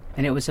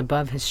 and it was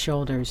above his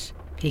shoulders.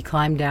 He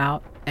climbed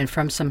out, and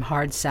from some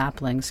hard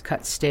saplings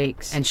cut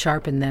stakes and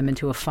sharpened them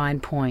into a fine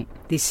point.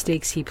 These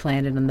stakes he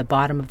planted on the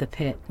bottom of the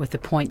pit, with the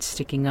points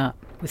sticking up.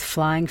 With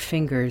flying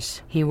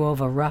fingers, he wove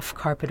a rough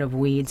carpet of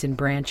weeds and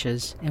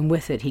branches, and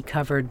with it he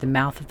covered the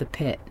mouth of the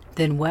pit.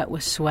 Then, wet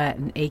with sweat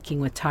and aching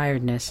with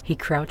tiredness, he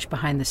crouched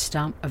behind the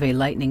stump of a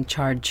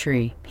lightning-charred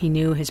tree. He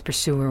knew his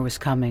pursuer was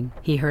coming.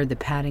 He heard the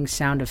padding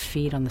sound of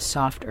feet on the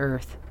soft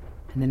earth,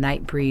 and the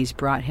night breeze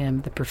brought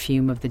him the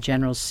perfume of the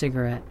general's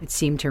cigarette. It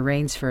seemed to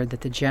Rainsford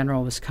that the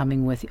general was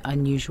coming with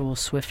unusual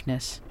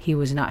swiftness. He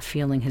was not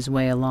feeling his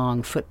way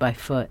along, foot by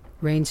foot.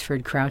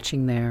 Rainsford,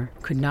 crouching there,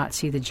 could not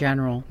see the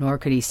general, nor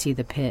could he see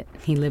the pit.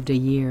 He lived a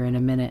year in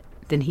a minute.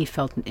 Then he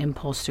felt an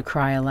impulse to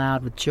cry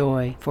aloud with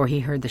joy, for he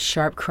heard the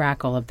sharp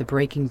crackle of the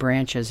breaking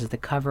branches as the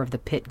cover of the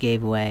pit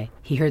gave way.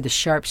 He heard the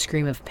sharp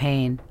scream of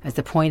pain as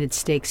the pointed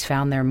stakes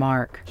found their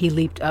mark. He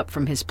leaped up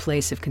from his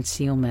place of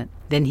concealment.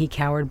 Then he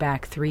cowered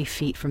back 3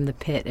 feet from the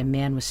pit. A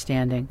man was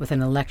standing, with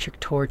an electric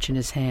torch in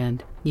his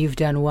hand. "You've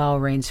done well,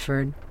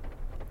 Rainsford,"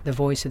 the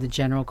voice of the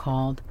general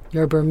called.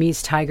 "Your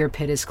Burmese tiger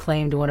pit has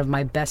claimed one of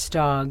my best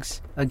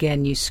dogs.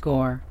 Again you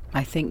score.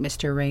 I think,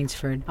 Mr.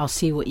 Rainsford, I'll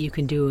see what you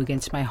can do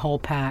against my whole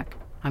pack.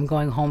 I'm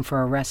going home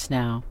for a rest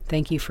now.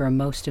 Thank you for a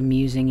most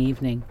amusing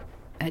evening."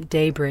 At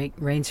daybreak,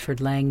 Rainsford,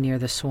 lying near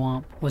the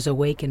swamp, was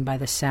awakened by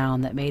the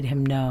sound that made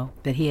him know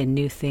that he had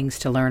new things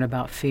to learn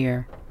about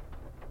fear.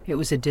 It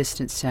was a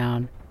distant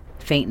sound,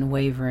 faint and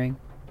wavering,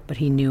 but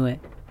he knew it.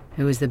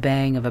 It was the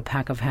baying of a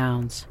pack of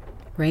hounds.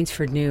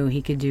 Rainsford knew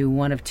he could do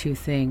one of two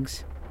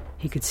things.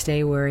 He could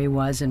stay where he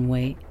was and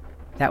wait.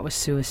 That was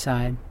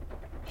suicide.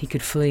 He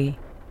could flee.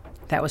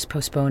 That was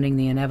postponing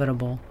the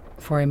inevitable.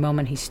 For a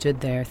moment he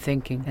stood there,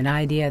 thinking. An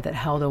idea that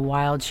held a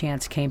wild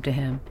chance came to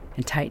him,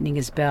 and tightening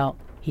his belt,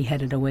 he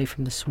headed away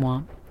from the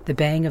swamp. The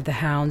baying of the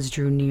hounds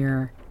drew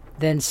nearer,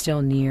 then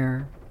still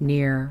nearer,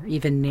 nearer,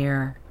 even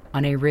nearer.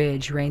 On a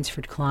ridge,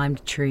 Rainsford climbed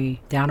a tree,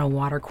 down a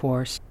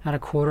watercourse, not a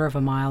quarter of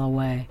a mile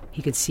away.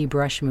 He could see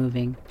brush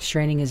moving.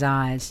 Straining his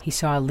eyes, he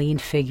saw a lean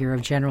figure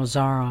of General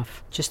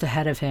Zaroff. Just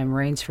ahead of him,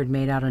 Rainsford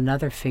made out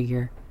another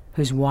figure,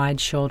 whose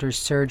wide shoulders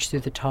surged through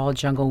the tall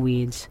jungle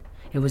weeds.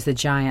 It was the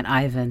giant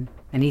Ivan,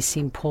 and he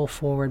seemed pulled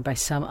forward by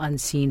some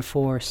unseen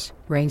force.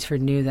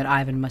 Rainsford knew that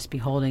Ivan must be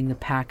holding the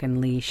pack in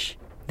leash.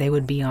 They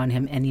would be on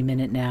him any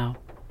minute now.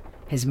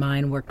 His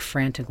mind worked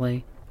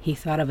frantically. He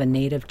thought of a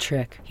native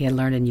trick he had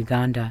learned in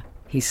Uganda.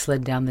 He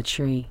slid down the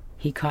tree.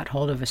 He caught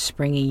hold of a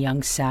springy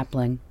young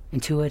sapling.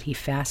 Into it he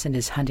fastened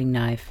his hunting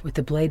knife, with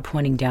the blade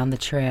pointing down the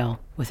trail.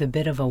 With a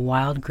bit of a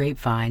wild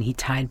grapevine, he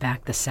tied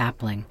back the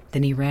sapling.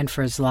 Then he ran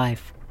for his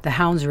life. The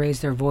hounds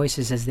raised their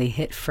voices as they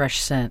hit fresh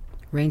scent.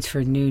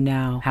 Rainsford knew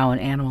now how an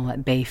animal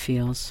at bay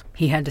feels.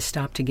 He had to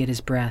stop to get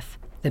his breath.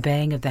 The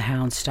baying of the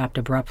hounds stopped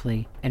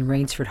abruptly, and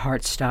Rainsford's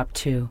heart stopped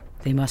too.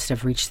 They must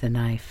have reached the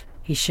knife.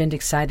 He shinned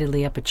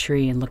excitedly up a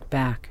tree and looked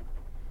back.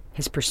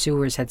 His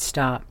pursuers had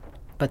stopped,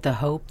 but the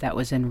hope that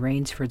was in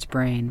Rainsford's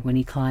brain when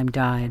he climbed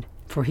died,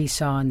 for he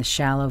saw in the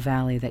shallow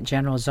valley that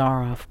General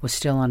Zaroff was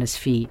still on his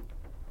feet,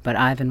 but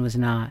Ivan was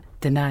not.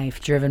 The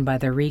knife, driven by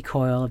the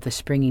recoil of the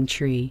springing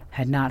tree,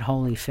 had not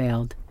wholly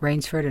failed.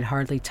 Rainsford had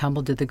hardly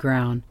tumbled to the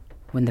ground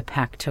when the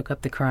pack took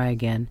up the cry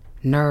again.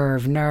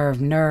 "Nerve, nerve,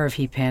 nerve,"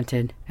 he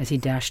panted as he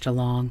dashed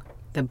along.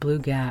 The blue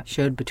gap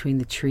showed between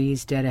the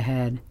trees dead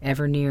ahead.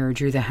 Ever nearer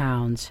drew the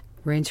hounds.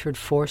 Rainsford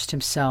forced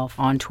himself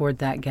on toward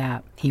that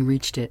gap. He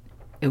reached it.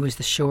 It was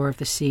the shore of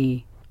the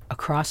sea.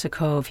 Across a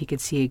cove he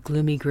could see a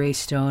gloomy gray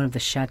stone of the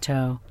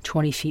chateau.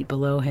 20 feet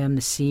below him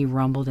the sea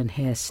rumbled and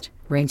hissed.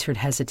 Rainsford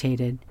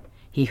hesitated.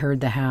 He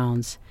heard the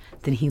hounds.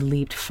 Then he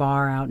leaped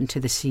far out into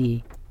the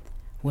sea.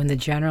 When the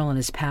general and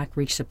his pack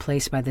reached a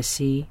place by the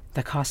sea,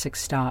 the Cossack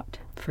stopped.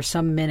 For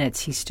some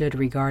minutes he stood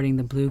regarding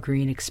the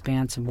blue-green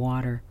expanse of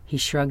water. He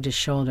shrugged his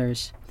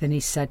shoulders. Then he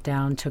sat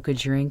down, took a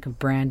drink of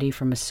brandy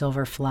from a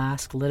silver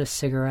flask, lit a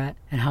cigarette,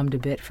 and hummed a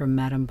bit from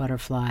Madame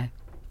Butterfly.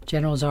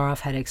 General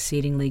Zaroff had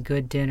exceedingly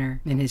good dinner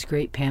in his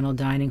great panel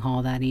dining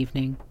hall that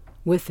evening.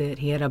 With it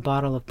he had a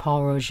bottle of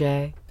Paul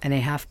Roget and a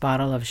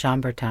half-bottle of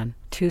Chambertin.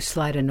 2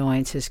 slight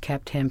annoyances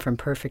kept him from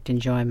perfect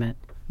enjoyment.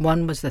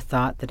 One was the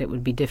thought that it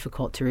would be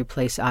difficult to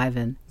replace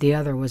Ivan. The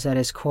other was that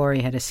his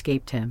quarry had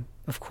escaped him.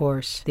 Of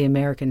course, the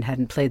American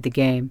hadn't played the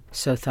game,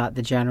 so thought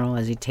the general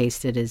as he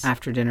tasted his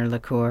after-dinner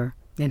liqueur.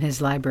 In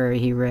his library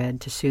he read,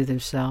 to soothe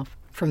himself,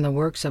 from the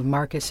works of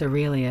Marcus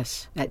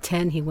Aurelius. At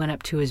 10 he went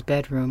up to his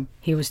bedroom.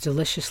 He was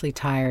deliciously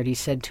tired, he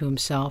said to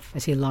himself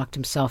as he locked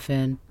himself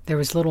in. There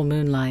was little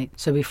moonlight,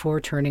 so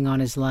before turning on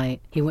his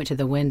light, he went to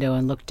the window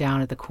and looked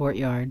down at the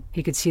courtyard.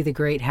 He could see the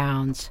great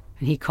hounds,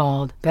 and he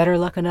called, "Better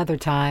luck another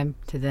time,"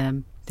 to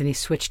them. Then he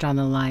switched on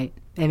the light.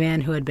 A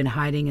man who had been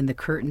hiding in the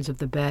curtains of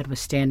the bed was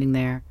standing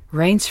there.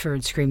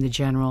 "Rainsford!" screamed the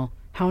general.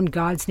 "How in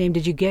God's name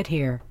did you get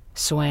here?"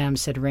 "Swam,"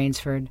 said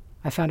Rainsford.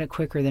 "I found it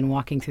quicker than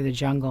walking through the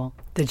jungle."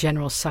 The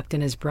general sucked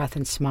in his breath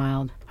and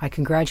smiled. "I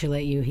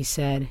congratulate you," he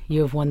said.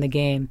 "You have won the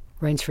game."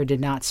 Rainsford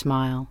did not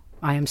smile.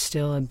 "I am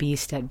still a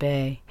beast at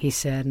bay," he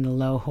said in a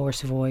low,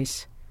 hoarse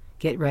voice.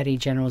 "Get ready,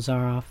 General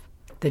Zaroff."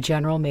 The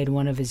general made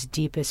one of his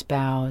deepest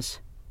bows.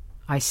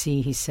 "I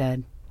see," he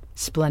said.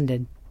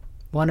 "Splendid.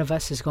 One of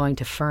us is going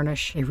to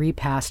furnish a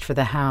repast for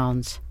the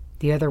hounds.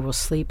 The other will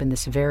sleep in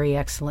this very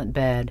excellent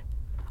bed.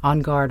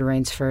 On guard,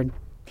 Rainsford."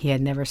 He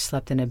had never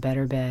slept in a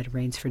better bed,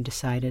 Rainsford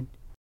decided.